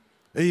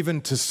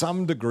 Even to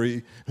some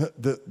degree,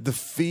 the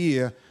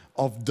fear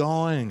of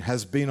dying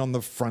has been on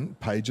the front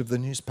page of the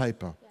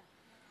newspaper. Yeah.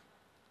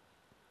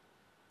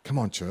 Come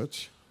on,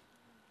 church.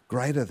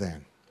 Greater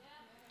than.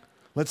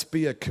 Let's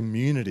be a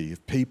community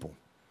of people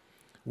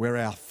where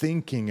our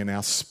thinking and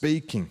our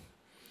speaking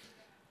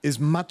is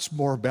much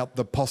more about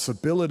the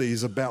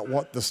possibilities about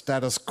what the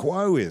status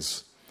quo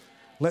is.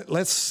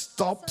 Let's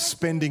stop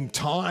spending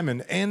time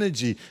and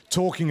energy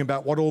talking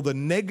about what all the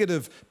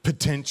negative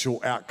potential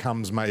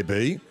outcomes may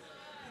be,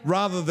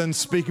 rather than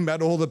speaking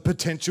about all the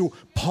potential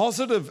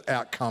positive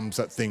outcomes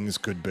that things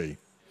could be.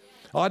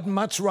 I'd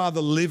much rather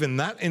live in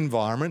that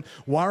environment,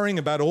 worrying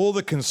about all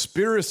the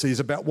conspiracies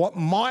about what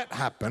might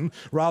happen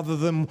rather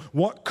than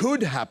what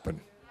could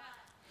happen.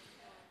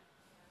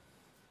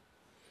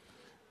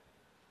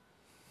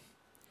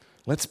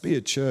 Let's be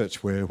a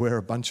church where we're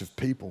a bunch of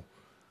people,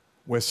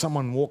 where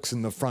someone walks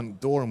in the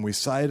front door and we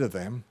say to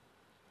them,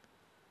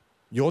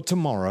 your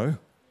tomorrow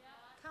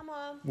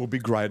will be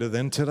greater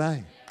than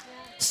today.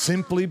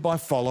 Simply by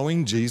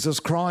following Jesus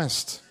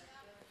Christ.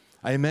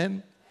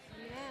 Amen?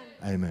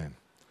 Amen. Amen.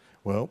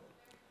 Well,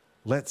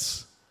 I'm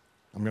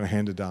going to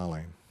hand to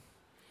Darlene.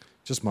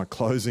 Just my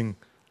closing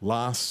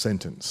last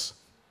sentence.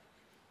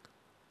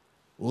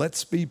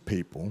 Let's be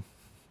people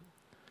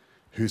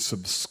who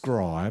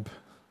subscribe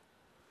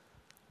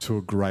to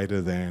a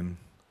greater than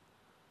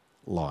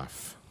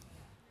life.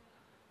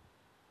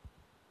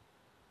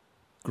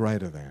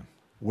 Greater than.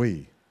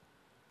 We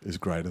is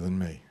greater than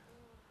me.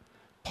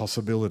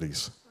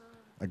 Possibilities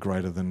are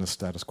greater than the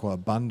status quo.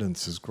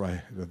 Abundance is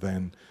greater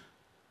than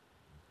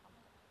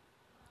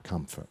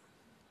comfort.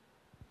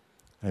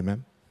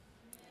 Amen?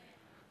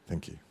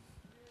 Thank you.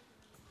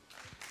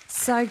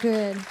 So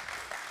good.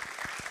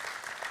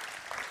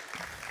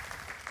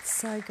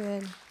 So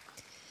good.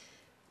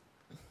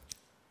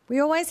 We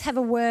always have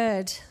a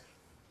word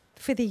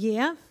for the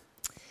year.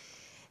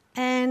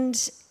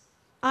 And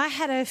I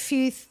had a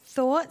few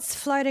thoughts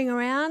floating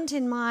around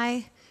in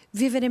my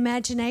vivid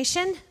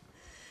imagination.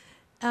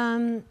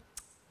 And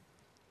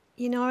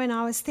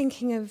I was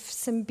thinking of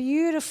some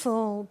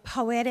beautiful,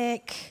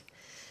 poetic,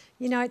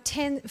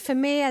 for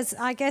me as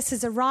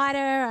a writer,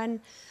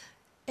 and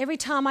every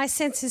time I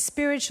sense a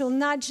spiritual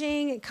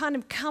nudging, it kind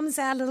of comes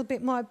out a little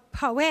bit more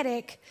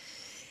poetic.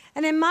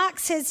 And then Mark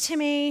says to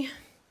me,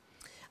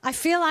 I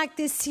feel like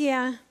this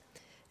year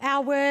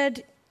our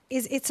word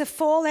it's a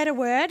 4-letter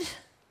word,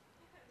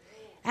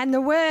 and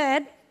the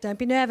word, don't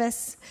be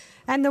nervous,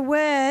 and the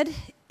word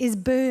is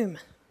boom.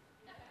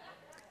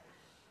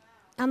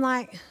 I'm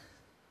like,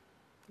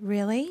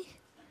 really?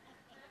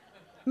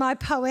 My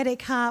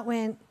poetic heart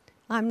went,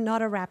 I'm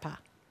not a rapper.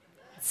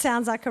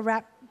 Sounds like a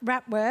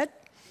rap word.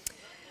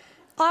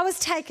 I was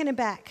taken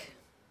aback.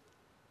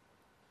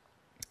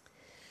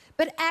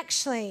 But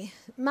actually,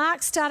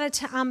 Mark started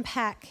to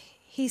unpack.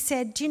 He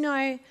said, do you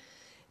know,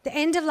 the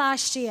end of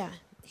last year,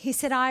 he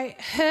said, I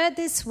heard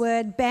this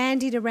word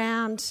bandied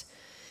around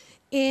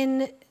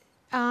in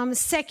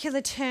secular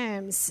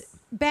terms,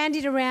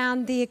 bandied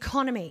around the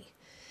economy.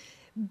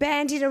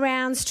 bandied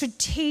around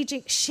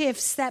strategic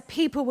shifts that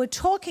people were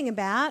talking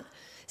about,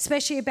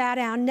 especially about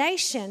our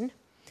nation.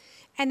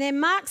 And then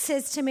Mark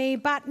says to me,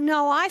 but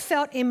no, I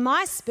felt in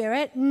my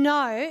spirit,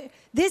 no,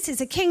 this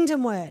is a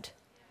kingdom word.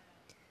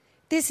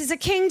 This is a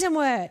kingdom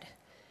word.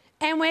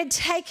 And we're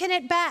taking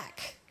it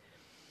back.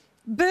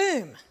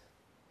 Boom.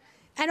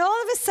 And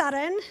all of a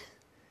sudden,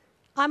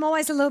 I'm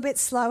always a little bit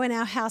slow in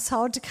our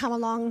household to come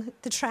along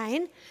the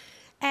train.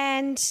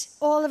 And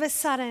all of a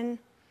sudden,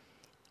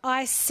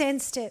 I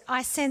sensed it.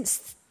 I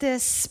sensed the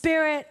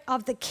spirit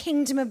of the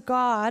kingdom of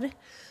God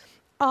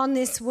on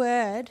this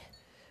word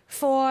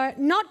for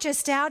not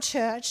just our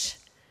church,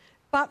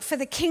 but for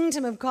the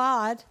kingdom of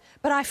God.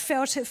 But I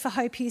felt it for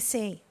Hope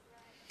UC.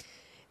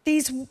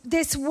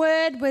 This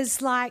word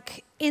was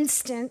like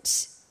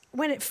instant.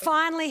 When it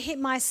finally hit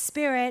my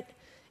spirit,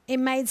 it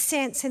made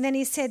sense. And then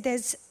he said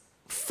there's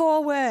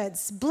 4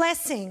 words: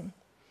 blessing,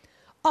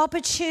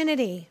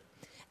 opportunity,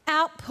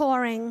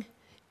 outpouring,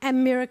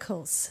 and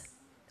miracles.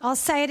 I'll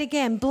say it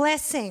again: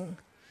 blessing,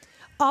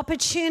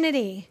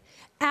 opportunity,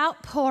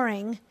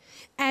 outpouring,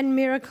 and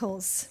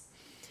miracles.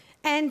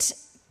 And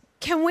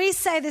can we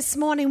say this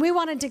morning, we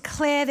want to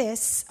declare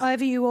this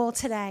over you all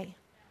today.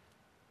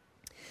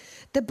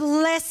 The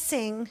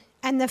blessing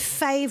and the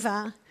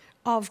favor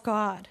of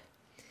God.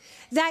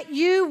 That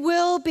you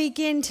will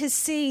begin to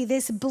see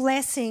this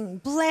blessing,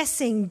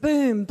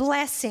 boom,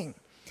 blessing.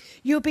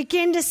 You'll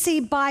begin to see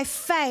by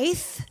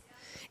faith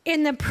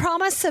in the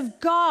promise of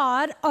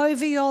God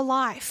over your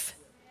life,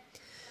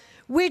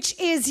 which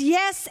is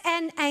yes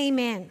and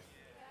amen.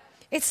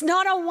 It's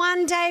not a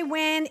one day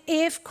when,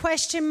 if,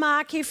 question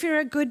mark, if you're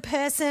a good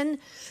person.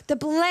 The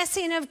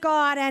blessing of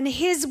God and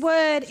his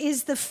word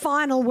is the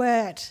final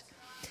word.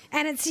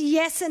 And it's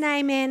yes and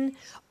amen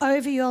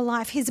over your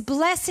life. His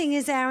blessing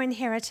is our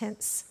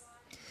inheritance.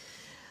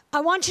 I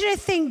want you to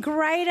think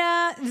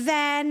greater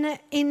than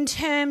in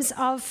terms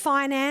of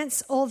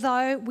finance,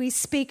 although we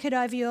speak it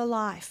over your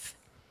life.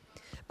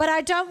 But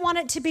I don't want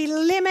it to be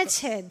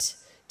limited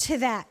to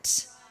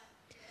that.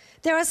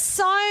 There are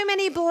so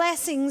many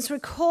blessings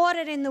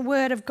recorded in the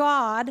Word of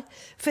God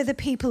for the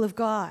people of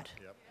God.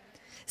 Yep.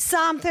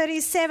 Psalm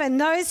 37,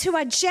 those who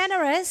are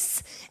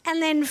generous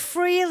and lend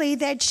freely,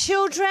 their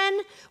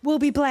children will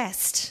be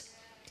blessed.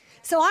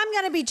 So I'm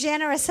going to be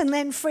generous and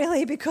lend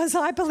freely because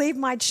I believe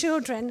my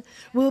children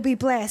will be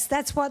blessed.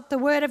 That's what the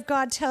Word of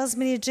God tells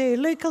me to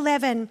do. Luke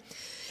 11,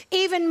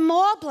 even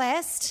more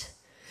blessed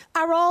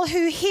are all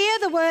who hear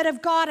the Word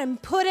of God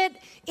and put it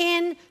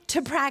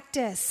into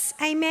practice.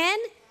 Amen?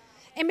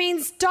 It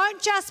means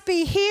don't just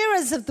be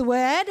hearers of the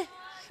Word,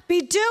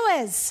 be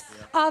doers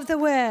of the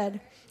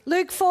Word.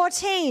 Luke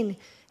 14,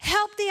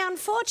 help the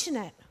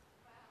unfortunate.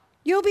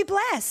 You'll be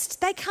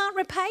blessed. They can't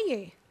repay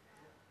you.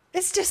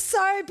 It's just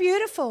so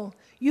beautiful.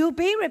 You'll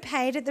be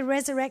repaid at the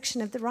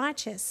resurrection of the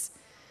righteous.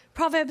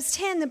 Proverbs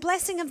 10, the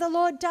blessing of the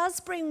Lord does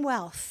bring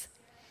wealth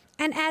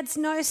and adds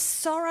no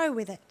sorrow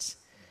with it,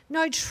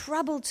 no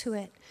trouble to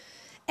it.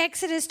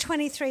 Exodus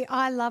 23,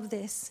 I love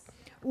this.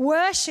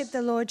 Worship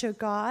the Lord your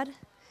God,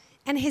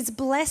 and his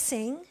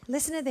blessing,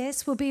 listen to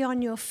this, will be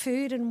on your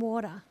food and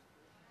water.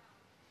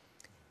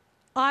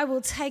 I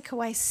will take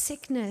away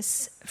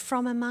sickness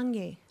from among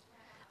you.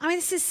 I mean,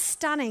 this is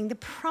stunning, the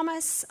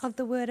promise of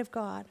the Word of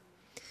God.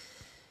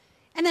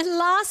 And then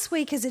last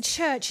week as a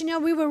church,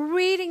 we were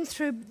reading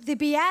through the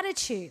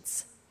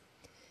Beatitudes.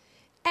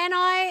 And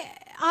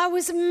I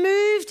was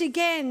moved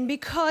again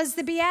because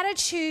the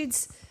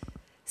Beatitudes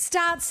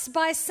starts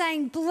by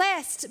saying,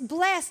 blessed,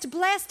 blessed,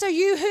 blessed are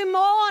you who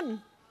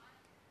mourn.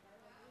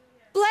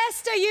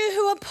 Blessed are you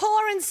who are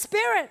poor in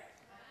spirit.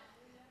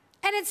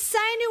 And it's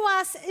saying to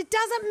us, it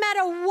doesn't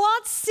matter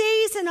what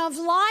season of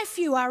life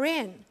you are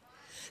in,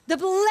 the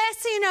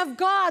blessing of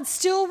God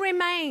still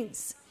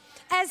remains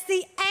as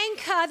the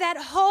anchor that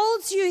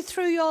holds you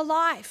through your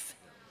life.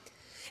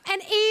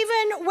 And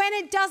even when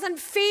it doesn't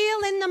feel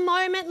in the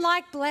moment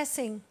like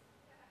blessing,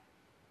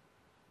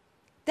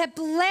 that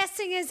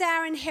blessing is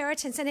our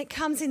inheritance, and it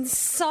comes in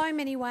so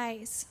many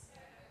ways.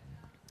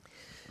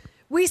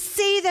 We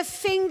see the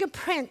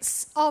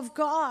fingerprints of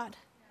God,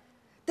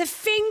 the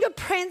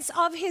fingerprints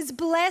of his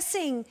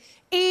blessing,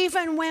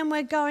 even when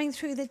we're going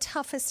through the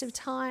toughest of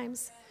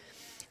times.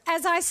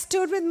 As I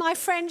stood with my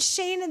friend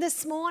Sheena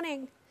this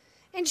morning,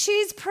 and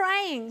she's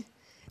praying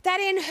that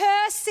in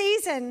her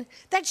season,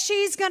 that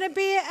she's going to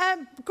be a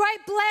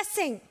great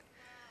blessing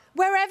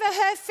wherever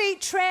her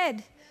feet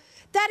tread.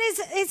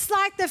 It's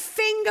like the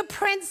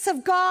fingerprints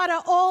of God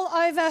are all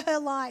over her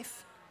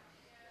life.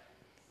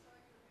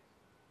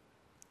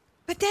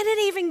 But then it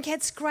even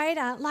gets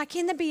greater, like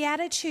in the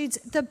Beatitudes,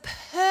 the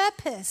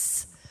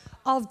purpose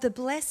of the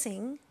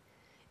blessing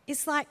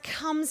is like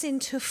comes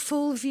into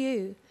full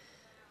view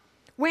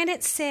when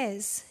it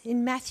says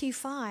in Matthew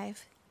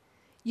 5,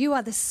 you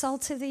are the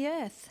salt of the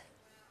earth.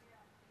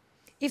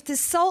 If the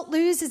salt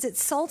loses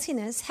its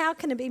saltiness, how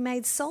can it be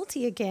made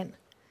salty again?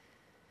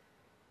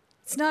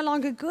 It's no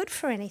longer good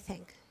for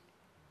anything.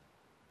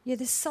 You're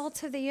the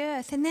salt of the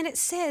earth. And then it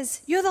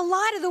says, you're the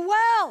light of the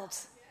world.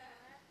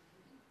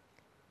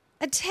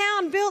 A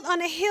town built on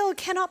a hill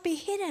cannot be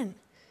hidden.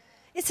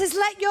 It says,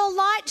 let your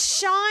light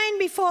shine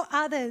before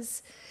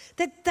others,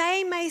 that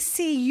they may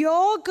see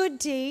your good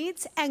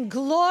deeds and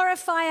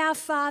glorify our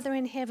Father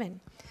in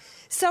heaven.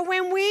 So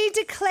when we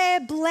declare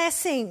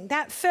blessing,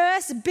 that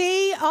first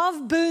B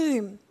of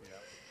boom,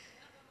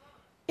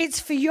 it's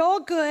for your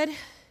good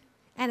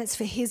and it's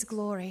for his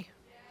glory.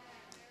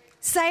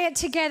 Say it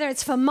together.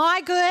 It's for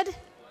my good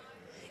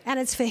and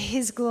it's for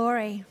his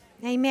glory.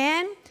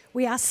 Amen.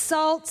 We are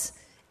salt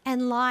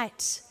and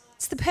light.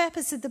 It's the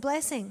purpose of the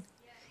blessing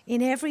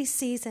in every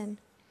season.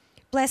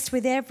 Blessed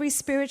with every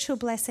spiritual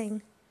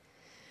blessing.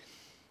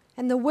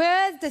 And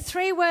the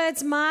 3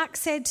 words Mark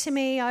said to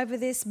me over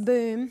this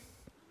boom,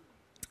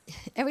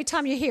 every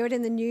time you hear it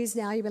in the news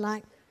now, you'll be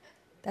like,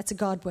 that's a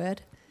God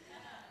word.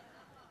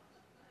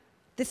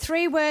 The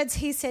 3 words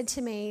he said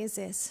to me is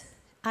this: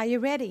 are you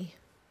ready?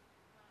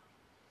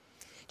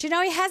 Do you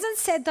know he hasn't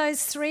said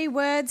those 3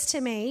 words to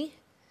me,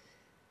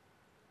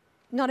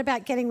 not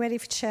about getting ready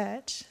for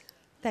church,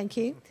 thank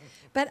you,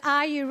 but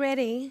are you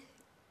ready?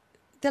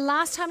 The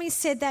last time he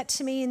said that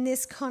to me in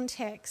this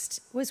context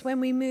was when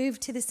we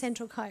moved to the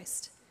Central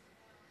Coast.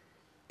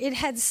 It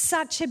had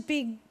such a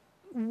big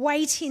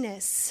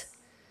weightiness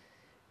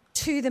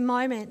to the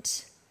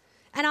moment.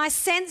 And I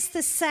sense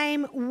the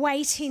same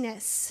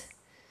weightiness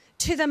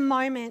to the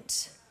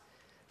moment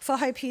for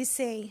Hope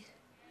UC.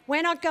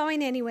 We're not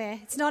going anywhere.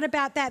 It's not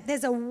about that.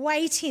 There's a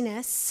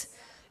weightiness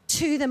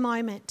to the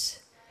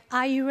moment.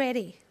 Are you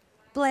ready?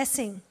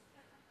 Blessing.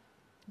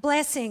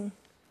 Blessing.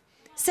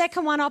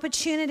 Second one,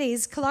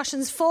 opportunities.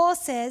 Colossians 4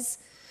 says,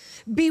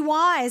 be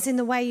wise in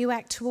the way you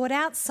act toward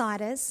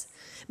outsiders.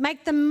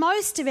 Make the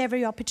most of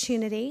every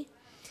opportunity.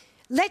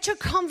 Let your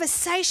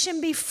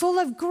conversation be full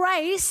of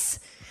grace,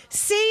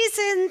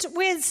 seasoned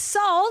with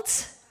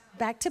salt,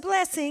 back to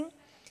blessing,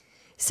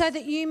 so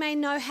that you may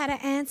know how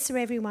to answer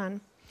everyone.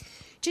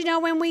 Do you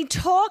know, when we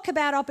talk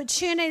about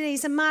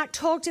opportunities, and Mark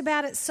talked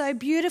about it so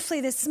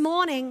beautifully this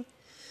morning,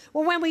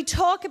 well, when we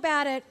talk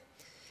about it,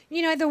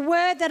 you know, the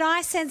word that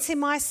I sense in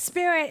my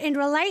spirit in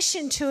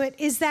relation to it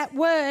is that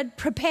word,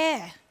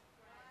 prepare.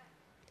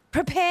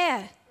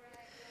 Prepare.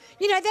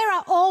 You know, there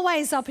are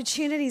always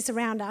opportunities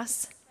around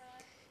us.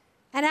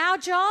 And our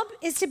job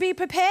is to be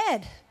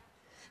prepared.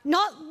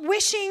 Not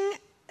wishing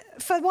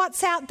for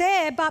what's out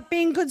there, but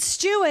being good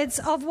stewards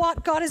of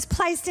what God has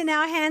placed in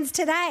our hands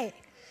today.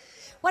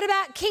 What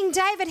about King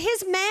David?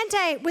 His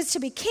mandate was to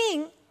be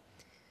king,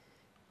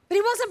 but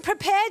he wasn't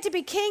prepared to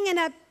be king in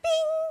a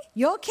bing,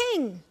 you're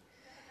king.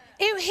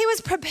 He was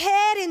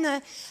prepared in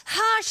the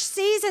harsh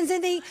seasons,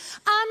 in the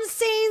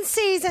unseen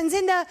seasons,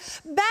 in the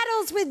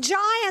battles with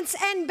giants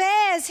and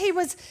bears.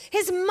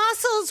 His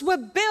muscles were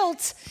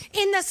built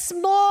in the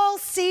small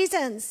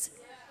seasons.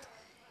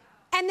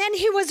 And then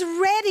he was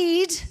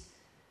readied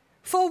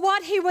for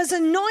what he was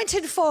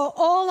anointed for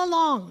all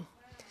along.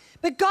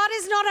 But God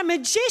is not a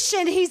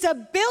magician, he's a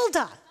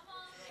builder.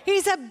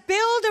 He's a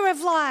builder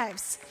of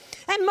lives.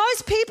 And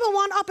most people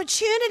want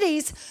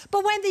opportunities,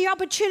 but when the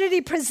opportunity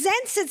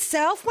presents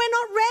itself, we're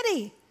not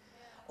ready.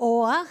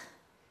 Or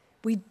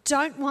we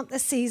don't want the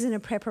season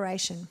of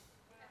preparation.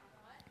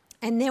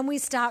 And then we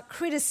start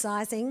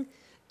criticizing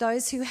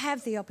those who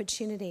have the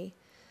opportunity.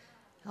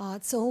 Oh,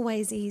 it's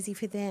always easy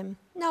for them.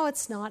 No,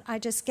 it's not. I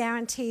just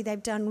guarantee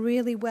they've done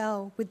really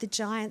well with the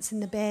giants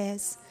and the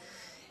bears.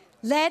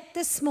 Let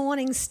this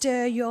morning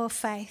stir your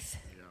faith.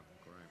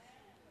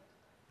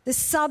 The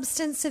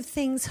substance of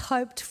things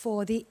hoped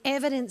for, the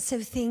evidence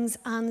of things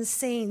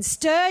unseen.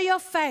 Stir your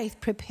faith,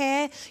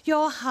 prepare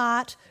your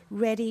heart,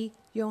 ready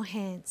your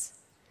hands.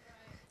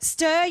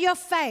 Stir your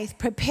faith,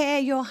 prepare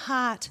your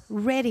heart,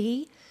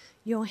 ready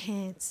your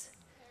hands.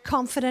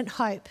 Confident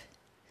hope.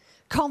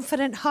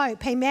 Confident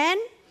hope, amen?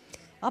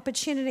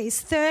 Opportunities.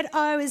 Third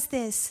O is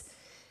this,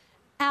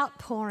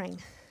 outpouring.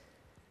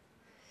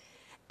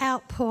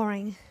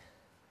 Outpouring.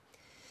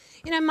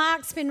 You know,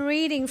 Mark's been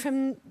reading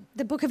from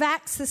the book of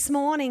Acts this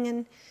morning,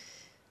 and,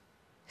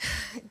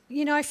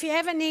 you know, if you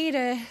ever need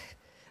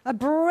a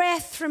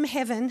breath from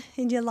heaven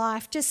in your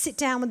life, just sit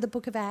down with the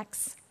book of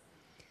Acts.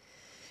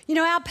 You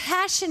know, our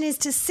passion is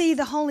to see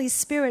the Holy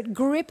Spirit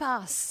grip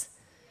us,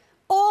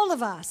 all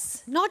of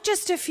us, not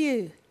just a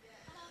few,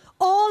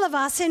 all of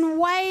us in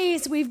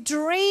ways we've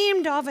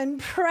dreamed of and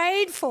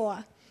prayed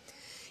for.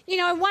 You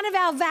know, one of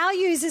our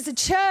values as a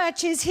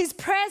church is His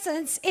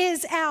presence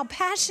is our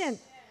passion.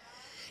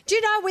 Do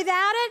you know,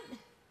 without it,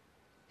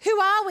 who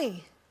are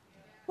we?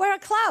 We're a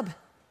club.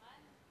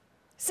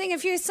 Sing a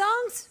few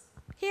songs,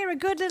 hear a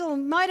good little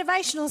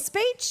motivational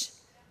speech,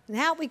 and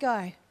out we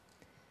go.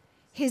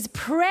 His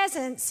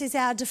presence is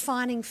our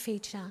defining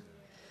feature.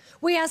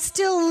 We are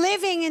still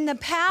living in the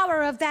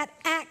power of that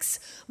Acts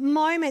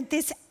moment,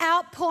 this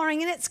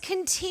outpouring, and it's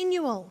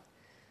continual.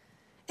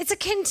 It's a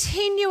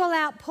continual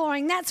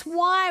outpouring. That's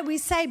why we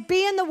say,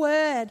 be in the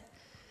Word.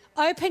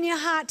 Open your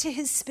heart to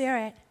His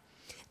Spirit.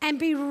 And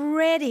be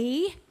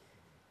ready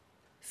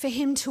for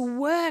Him to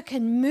work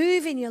and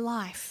move in your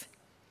life.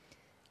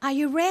 Are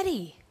you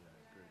ready?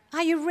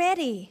 Are you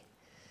ready?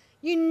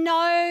 You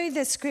know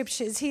the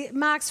scriptures.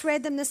 Mark's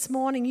read them this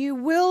morning. You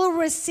will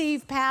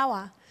receive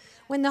power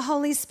when the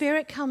Holy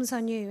Spirit comes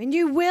on you, and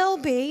you will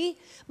be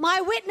my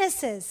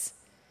witnesses.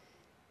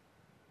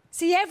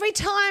 See, every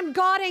time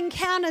God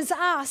encounters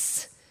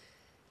us,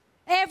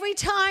 every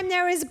time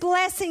there is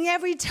blessing,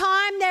 every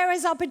time there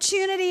is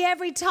opportunity,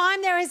 every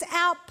time there is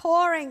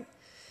outpouring,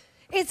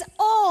 it's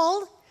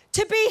all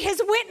to be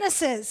his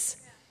witnesses.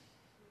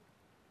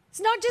 It's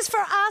not just for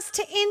us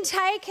to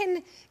intake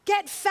and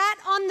get fat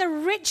on the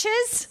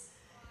riches.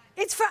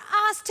 It's for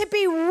us to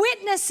be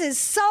witnesses,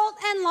 salt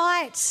and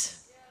light.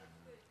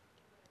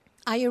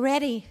 Are you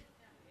ready?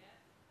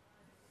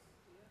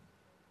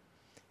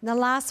 And the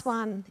last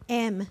one,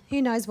 M.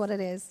 Who knows what it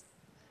is?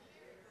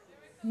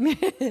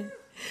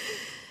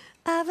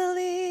 I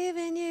believe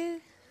in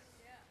you.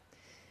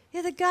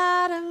 You're the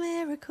God of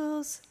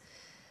miracles.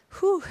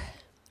 Whew.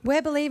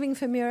 We're believing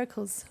for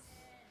miracles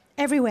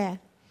everywhere.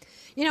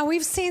 You know,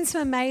 we've seen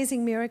some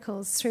amazing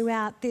miracles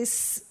throughout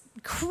this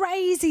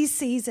crazy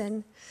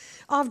season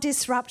of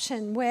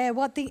disruption where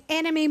what the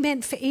enemy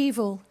meant for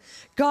evil,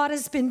 God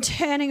has been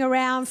turning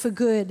around for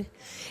good.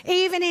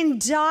 Even in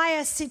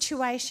dire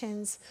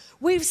situations,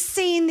 we've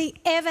seen the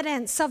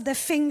evidence of the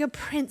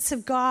fingerprints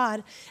of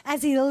God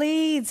as he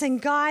leads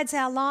and guides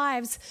our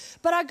lives.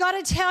 But I got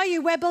to tell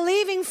you, we're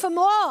believing for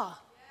more.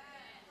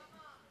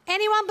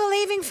 Anyone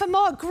believing for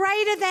more?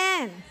 Greater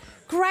than.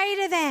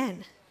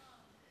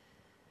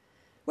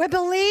 We're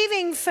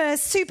believing for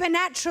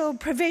supernatural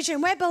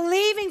provision. We're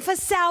believing for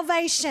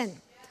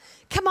salvation.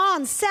 Come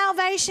on,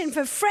 salvation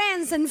for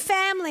friends and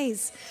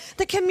families,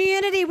 the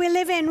community we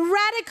live in,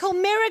 radical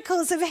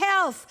miracles of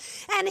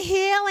health and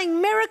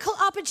healing, miracle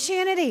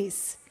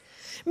opportunities,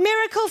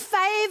 miracle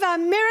favor,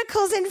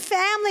 miracles in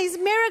families,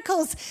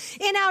 miracles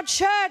in our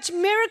church,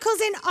 miracles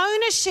in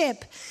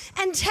ownership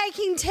and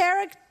taking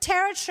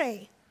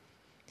territory,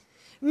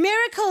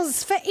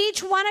 miracles for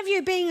each one of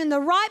you being in the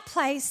right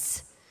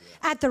place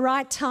at the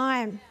right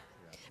time,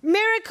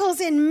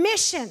 miracles in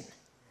mission.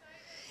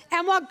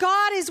 And what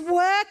God is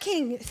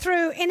working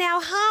through in our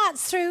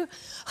hearts through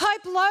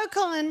Hope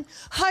Local and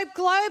Hope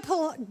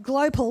Global.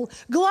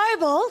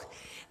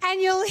 And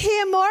you'll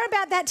hear more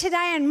about that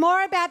today and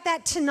more about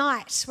that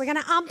tonight. We're going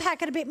to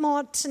unpack it a bit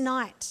more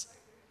tonight.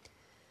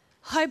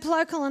 Hope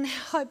Local and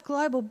Hope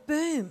Global,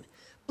 boom,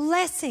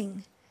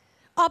 blessing,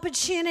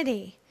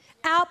 opportunity,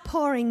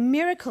 outpouring,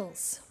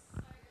 miracles.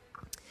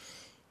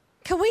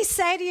 Can we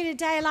say to you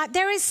today, like,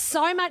 there is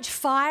so much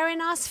fire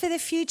in us for the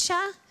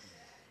future.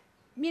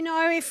 You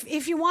know,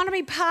 if you want to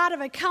be part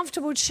of a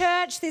comfortable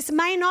church, this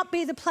may not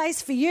be the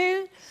place for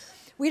you.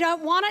 We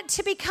don't want it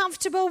to be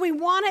comfortable. We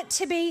want it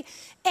to be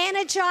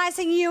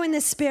energizing you in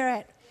the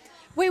spirit.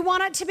 We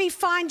want it to be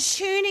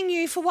fine-tuning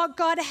you for what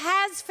God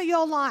has for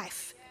your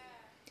life.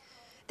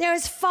 There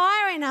is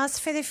fire in us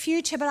for the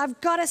future, but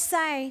I've got to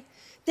say,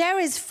 there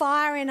is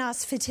fire in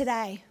us for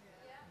today.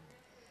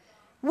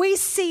 We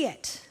see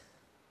it.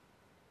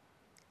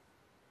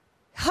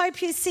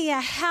 Hope you see a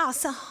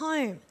house, a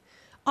home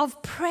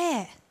of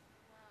prayer,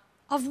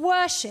 of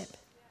worship.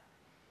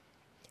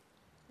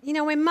 You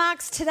know, when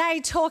Mark's today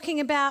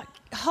talking about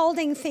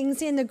holding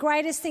things in, the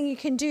greatest thing you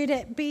can do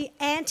to be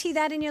anti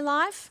that in your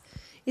life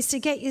is to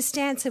get your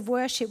stance of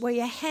worship where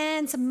your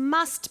hands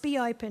must be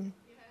open.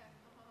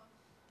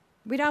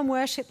 We don't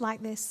worship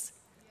like this.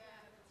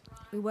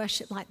 We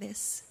worship like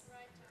this.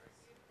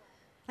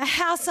 A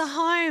house, a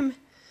home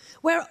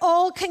where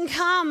all can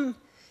come,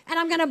 and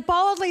I'm going to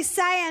boldly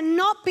say, and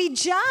not be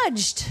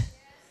judged,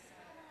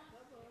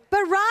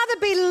 but rather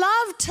be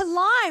loved to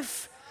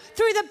life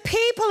through the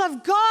people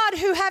of God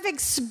who have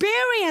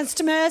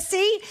experienced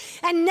mercy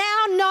and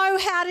now know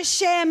how to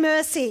share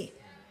mercy.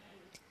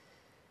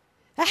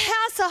 A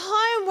house, a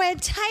home where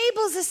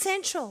tables are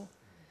central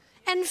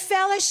and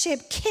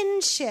fellowship,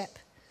 kinship,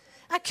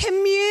 a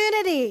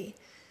community.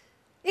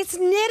 It's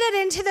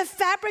knitted into the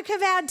fabric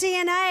of our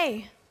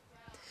DNA.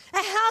 A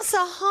house,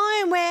 a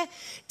home where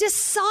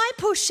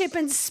discipleship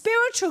and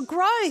spiritual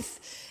growth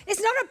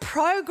is not a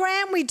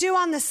program we do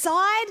on the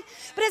side,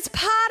 but it's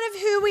part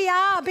of who we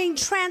are, being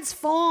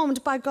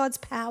transformed by God's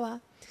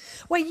power.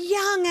 Where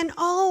young and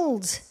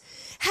old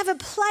have a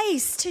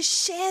place to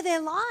share their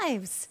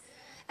lives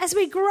as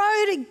we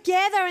grow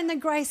together in the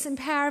grace and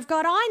power of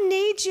God. I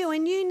need you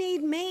and you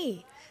need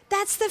me.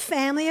 That's the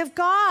family of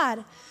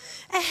God.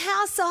 A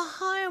house, a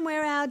home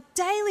where our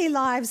daily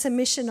lives are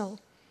missional.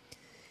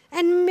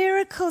 And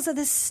miracles are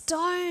the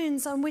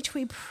stones on which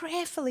we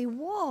prayerfully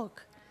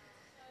walk.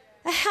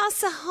 A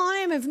house, a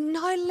home of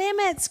no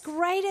limits,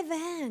 greater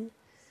than.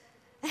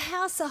 A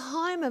house, a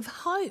home of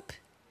hope.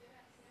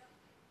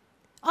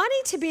 I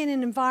need to be in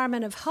an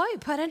environment of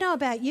hope. I don't know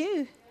about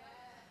you.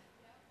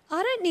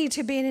 I don't need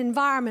to be in an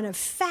environment of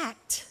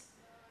fact.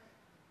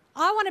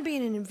 I want to be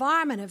in an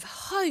environment of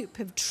hope,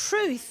 of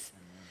truth,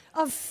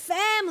 of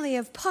family,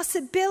 of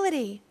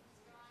possibility.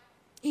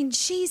 In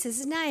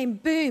Jesus' name,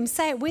 boom.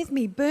 Say it with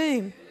me,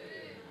 boom.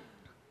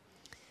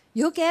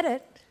 You'll get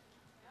it.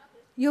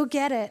 You'll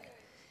get it.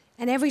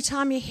 And every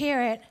time you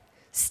hear it,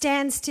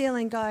 stand still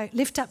and go,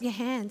 lift up your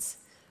hands.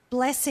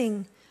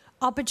 Blessing,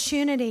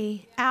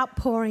 opportunity,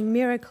 outpouring,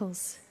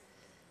 miracles.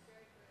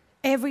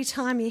 Every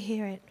time you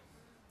hear it,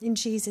 in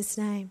Jesus'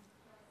 name.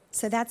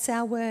 So that's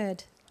our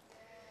word.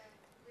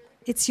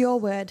 It's your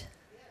word.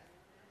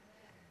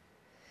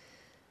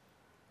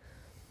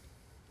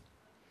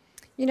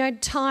 You know,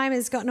 time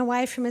has gotten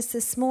away from us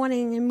this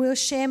morning, and we'll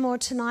share more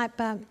tonight,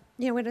 but,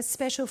 you know, we're at a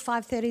special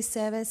 5:30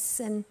 service,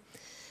 and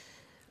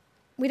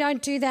we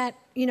don't do that,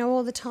 you know,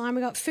 all the time.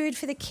 We've got food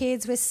for the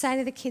kids. We're saying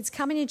to the kids,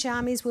 come in your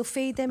jammies, we'll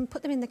feed them,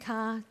 put them in the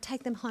car,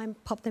 take them home,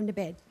 pop them to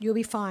bed. You'll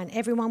be fine.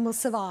 Everyone will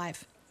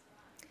survive.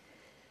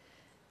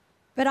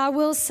 But I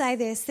will say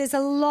this, there's a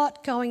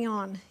lot going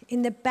on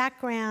in the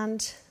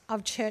background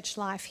of church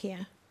life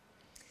here.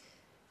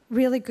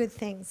 Really good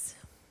things.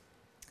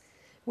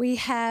 We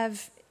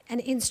have an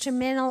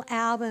instrumental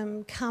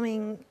album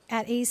coming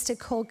at Easter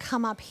called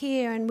Come Up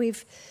Here, and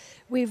we've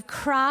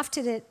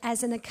crafted it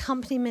as an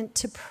accompaniment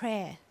to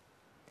prayer.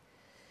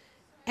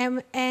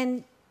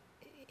 And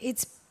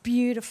it's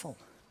beautiful.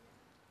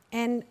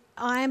 And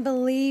I am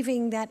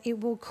believing that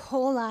it will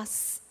call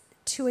us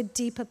to a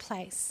deeper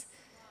place.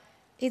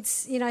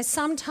 It's, you know,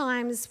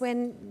 sometimes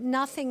when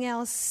nothing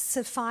else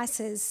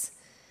suffices,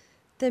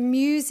 the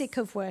music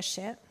of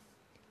worship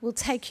will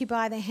take you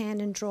by the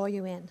hand and draw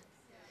you in.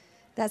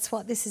 That's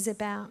what this is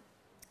about.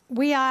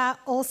 We are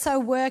also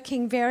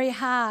working very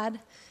hard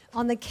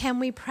on the Can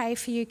We Pray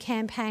For You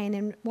campaign.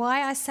 And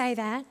why I say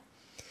that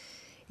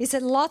is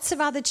that lots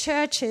of other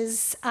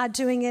churches are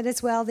doing it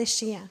as well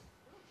this year.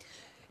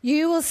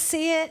 You will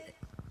see it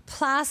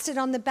plastered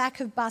on the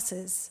back of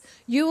buses.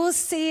 You will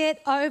see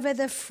it over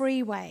the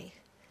freeway.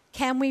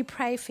 Can we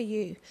pray for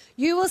you?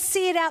 You will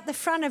see it out the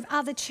front of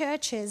other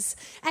churches.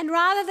 And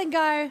rather than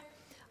go,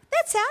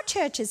 that's our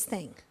church's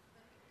thing,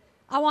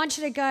 I want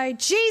you to go,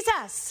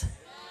 Jesus,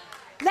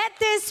 let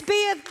this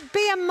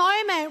be a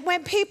moment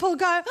when people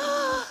go,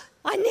 oh,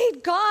 I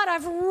need God.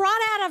 I've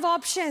run out of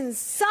options.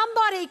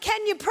 Somebody,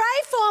 can you pray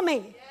for me?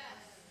 Yes.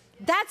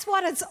 That's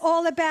what it's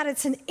all about.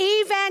 It's an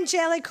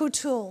evangelical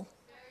tool.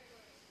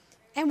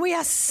 And we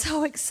are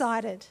so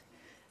excited.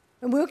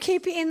 And we'll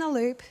keep you in the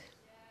loop.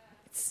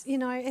 It's, you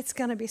know, it's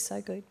going to be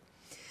so good.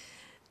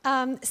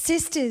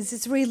 Sisters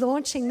is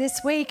relaunching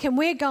this week, and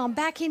we're going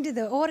back into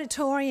the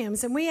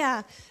auditoriums, and we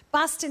are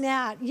busting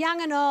out,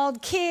 young and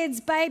old, kids,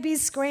 babies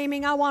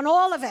screaming, I want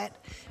all of it.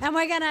 And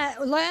we're going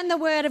to learn the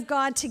Word of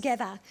God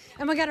together,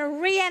 and we're going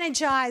to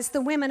re-energize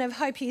the women of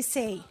Hope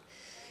UC.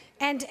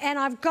 And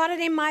I've got it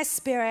in my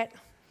spirit,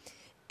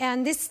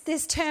 and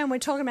this term we're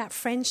talking about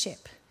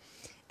friendship.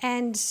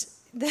 And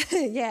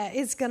yeah,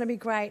 it's going to be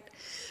great.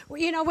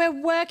 You know, we're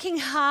working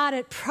hard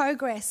at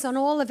progress on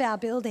all of our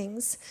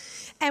buildings,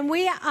 and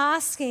we are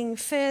asking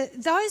for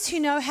those who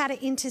know how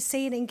to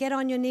intercede and get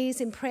on your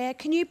knees in prayer.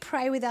 Can you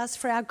pray with us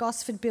for our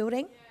Gosford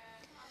building?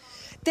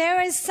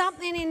 There is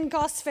something in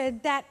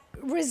Gosford that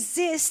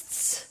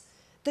resists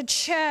the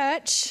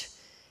church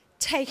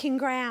taking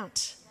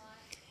ground.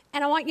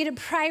 And I want you to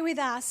pray with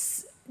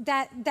us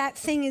that that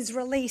thing is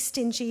released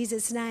in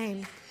Jesus'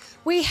 name.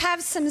 We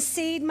have some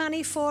seed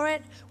money for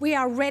it. We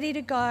are ready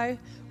to go.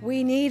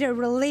 We need a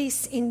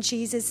release in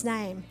Jesus'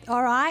 name.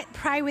 All right?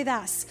 Pray with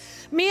us.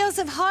 Meals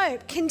of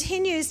Hope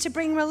continues to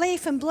bring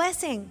relief and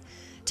blessing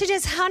to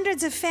just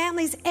hundreds of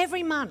families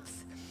every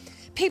month.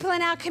 People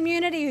in our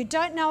community who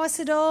don't know us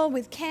at all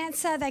with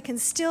cancer, they can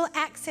still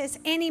access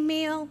any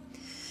meal.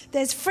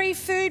 There's free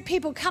food,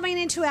 people coming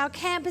into our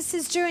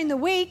campuses during the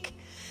week,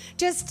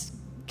 just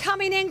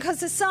coming in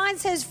because the sign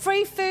says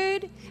free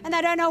food and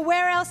they don't know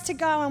where else to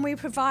go, and we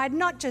provide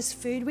not just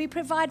food, we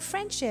provide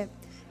friendship,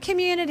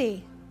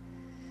 community.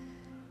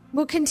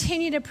 We'll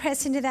continue to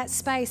press into that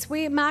space.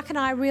 Mark and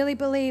I really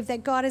believe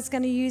that God is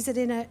going to use it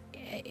in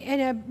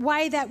a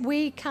way that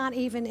we can't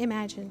even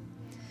imagine.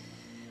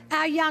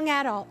 Our young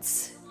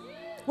adults,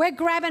 we're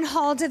grabbing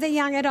hold of the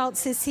young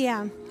adults this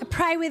year.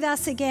 Pray with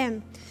us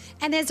again.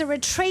 And there's a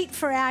retreat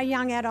for our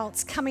young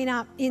adults coming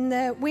up in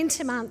the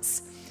winter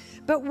months.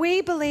 But we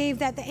believe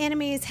that the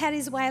enemy has had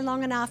his way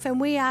long enough, and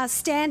we are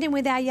standing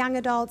with our young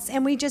adults,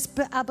 and we just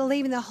are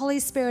believing the Holy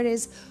Spirit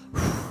is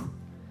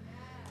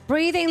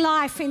breathing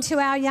life into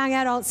our young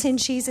adults in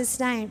Jesus'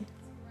 name.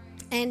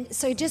 And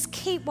so just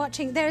keep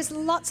watching. There's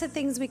lots of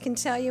things we can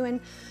tell you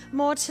and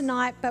more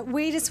tonight, but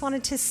we just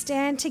wanted to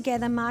stand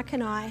together, Mark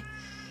and I,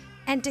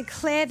 and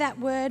declare that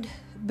word,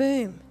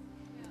 boom,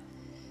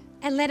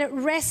 and let it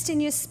rest in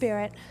your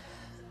spirit,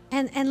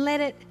 and let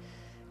it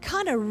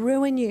kind of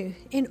ruin you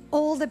in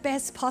all the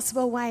best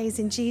possible ways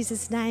in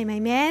Jesus' name.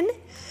 Amen.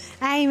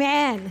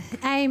 Amen.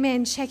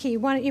 Amen. Checky,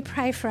 why don't you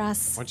pray for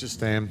us? Why don't you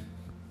stand,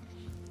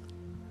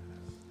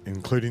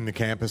 including the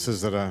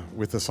campuses that are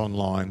with us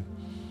online.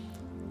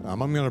 I'm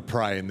going to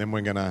pray, and then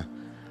we're going to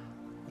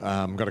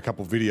got a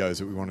couple of videos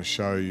that we want to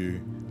show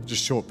you,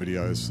 just short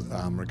videos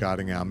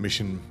regarding our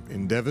mission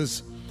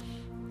endeavours.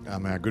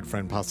 Our good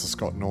friend Pastor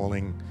Scott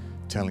Norling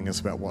telling us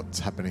about what's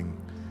happening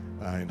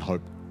in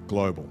Hope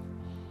Global.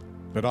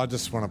 But I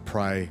just want to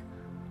pray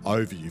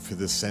over you for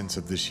this sense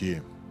of this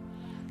year,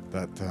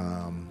 that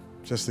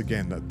just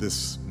again, that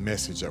this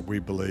message that we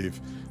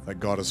believe that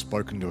God has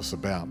spoken to us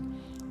about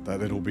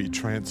that it'll be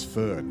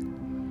transferred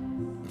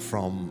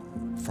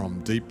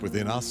from deep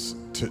within us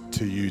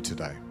to you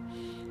today.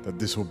 That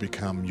this will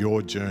become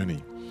your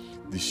journey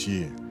this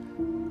year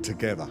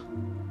together,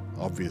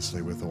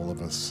 obviously with all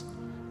of us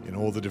in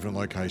all the different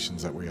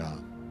locations that we are.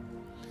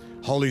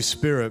 Holy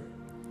Spirit,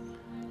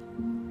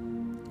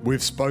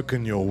 we've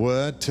spoken your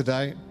word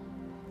today.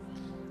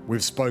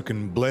 We've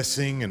spoken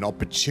blessing and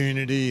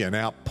opportunity and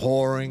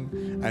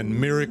outpouring and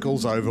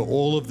miracles over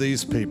all of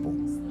these people.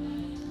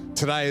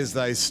 Today, as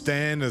they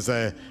stand, as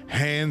their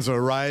hands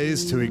are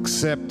raised to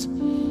accept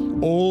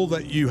all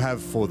that you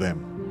have for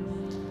them,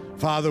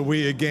 Father,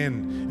 we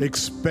again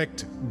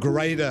expect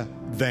greater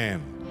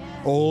than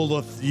all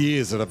the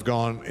years that have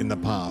gone in the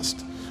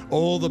past.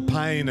 All the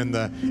pain and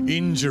the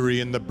injury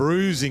and the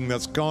bruising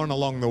that's gone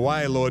along the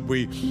way, Lord,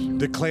 we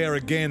declare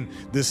again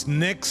this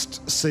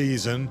next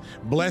season,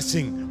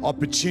 blessing,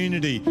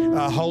 opportunity.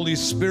 Holy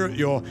Spirit,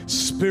 your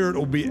Spirit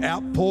will be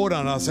outpoured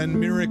on us, and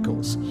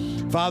miracles.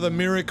 Father,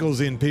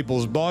 miracles in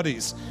people's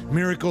bodies,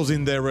 miracles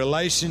in their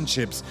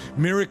relationships,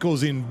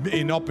 miracles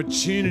in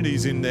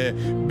opportunities in their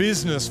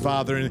business,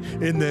 Father,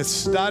 in their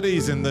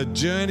studies and the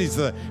journeys,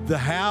 the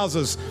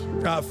houses.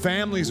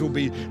 Families will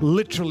be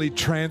literally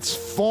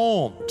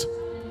transformed.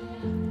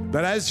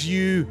 That as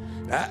you,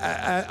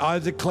 I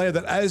declare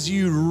that as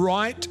you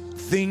write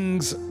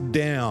things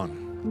down,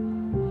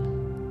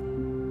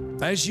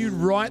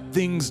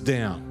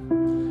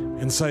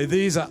 and say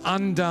these are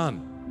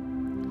undone,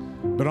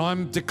 but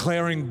I'm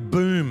declaring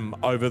boom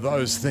over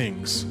those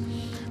things.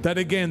 That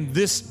again,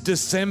 this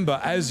December,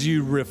 as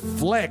you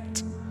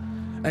reflect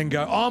and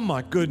go, oh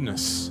my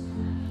goodness,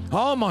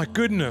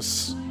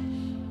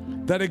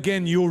 that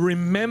again, you'll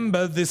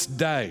remember this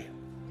day.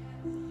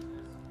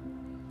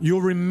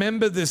 You'll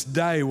remember this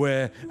day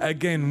where,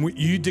 again,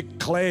 you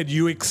declared,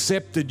 you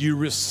accepted, you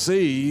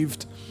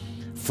received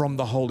from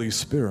the Holy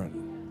Spirit.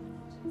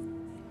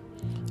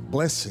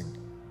 Blessing,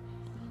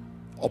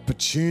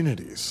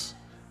 opportunities,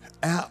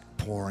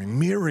 outpouring,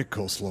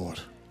 miracles, Lord.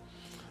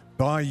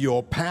 By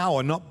your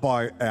power, not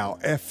by our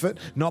effort,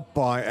 not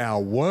by our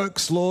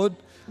works, Lord,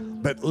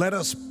 but let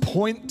us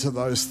point to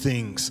those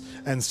things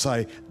and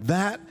say,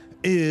 that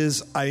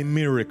is a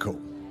miracle.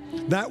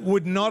 That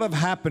would not have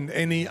happened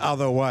any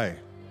other way.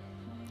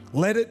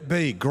 Let it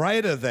be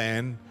greater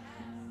than,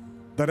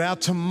 that our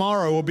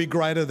tomorrow will be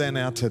greater than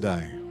our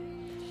today.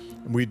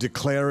 And we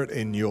declare it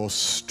in your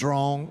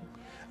strong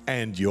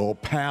and your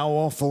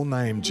powerful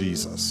name,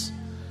 Jesus,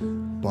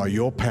 by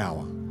your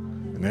power.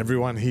 And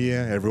everyone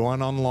here,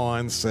 everyone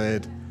online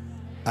said,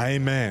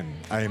 amen,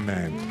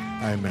 amen,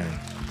 amen.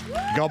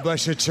 God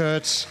bless you,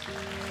 church.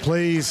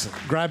 Please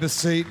grab a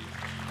seat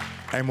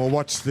and we'll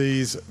watch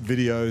these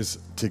videos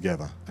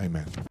together.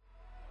 Amen.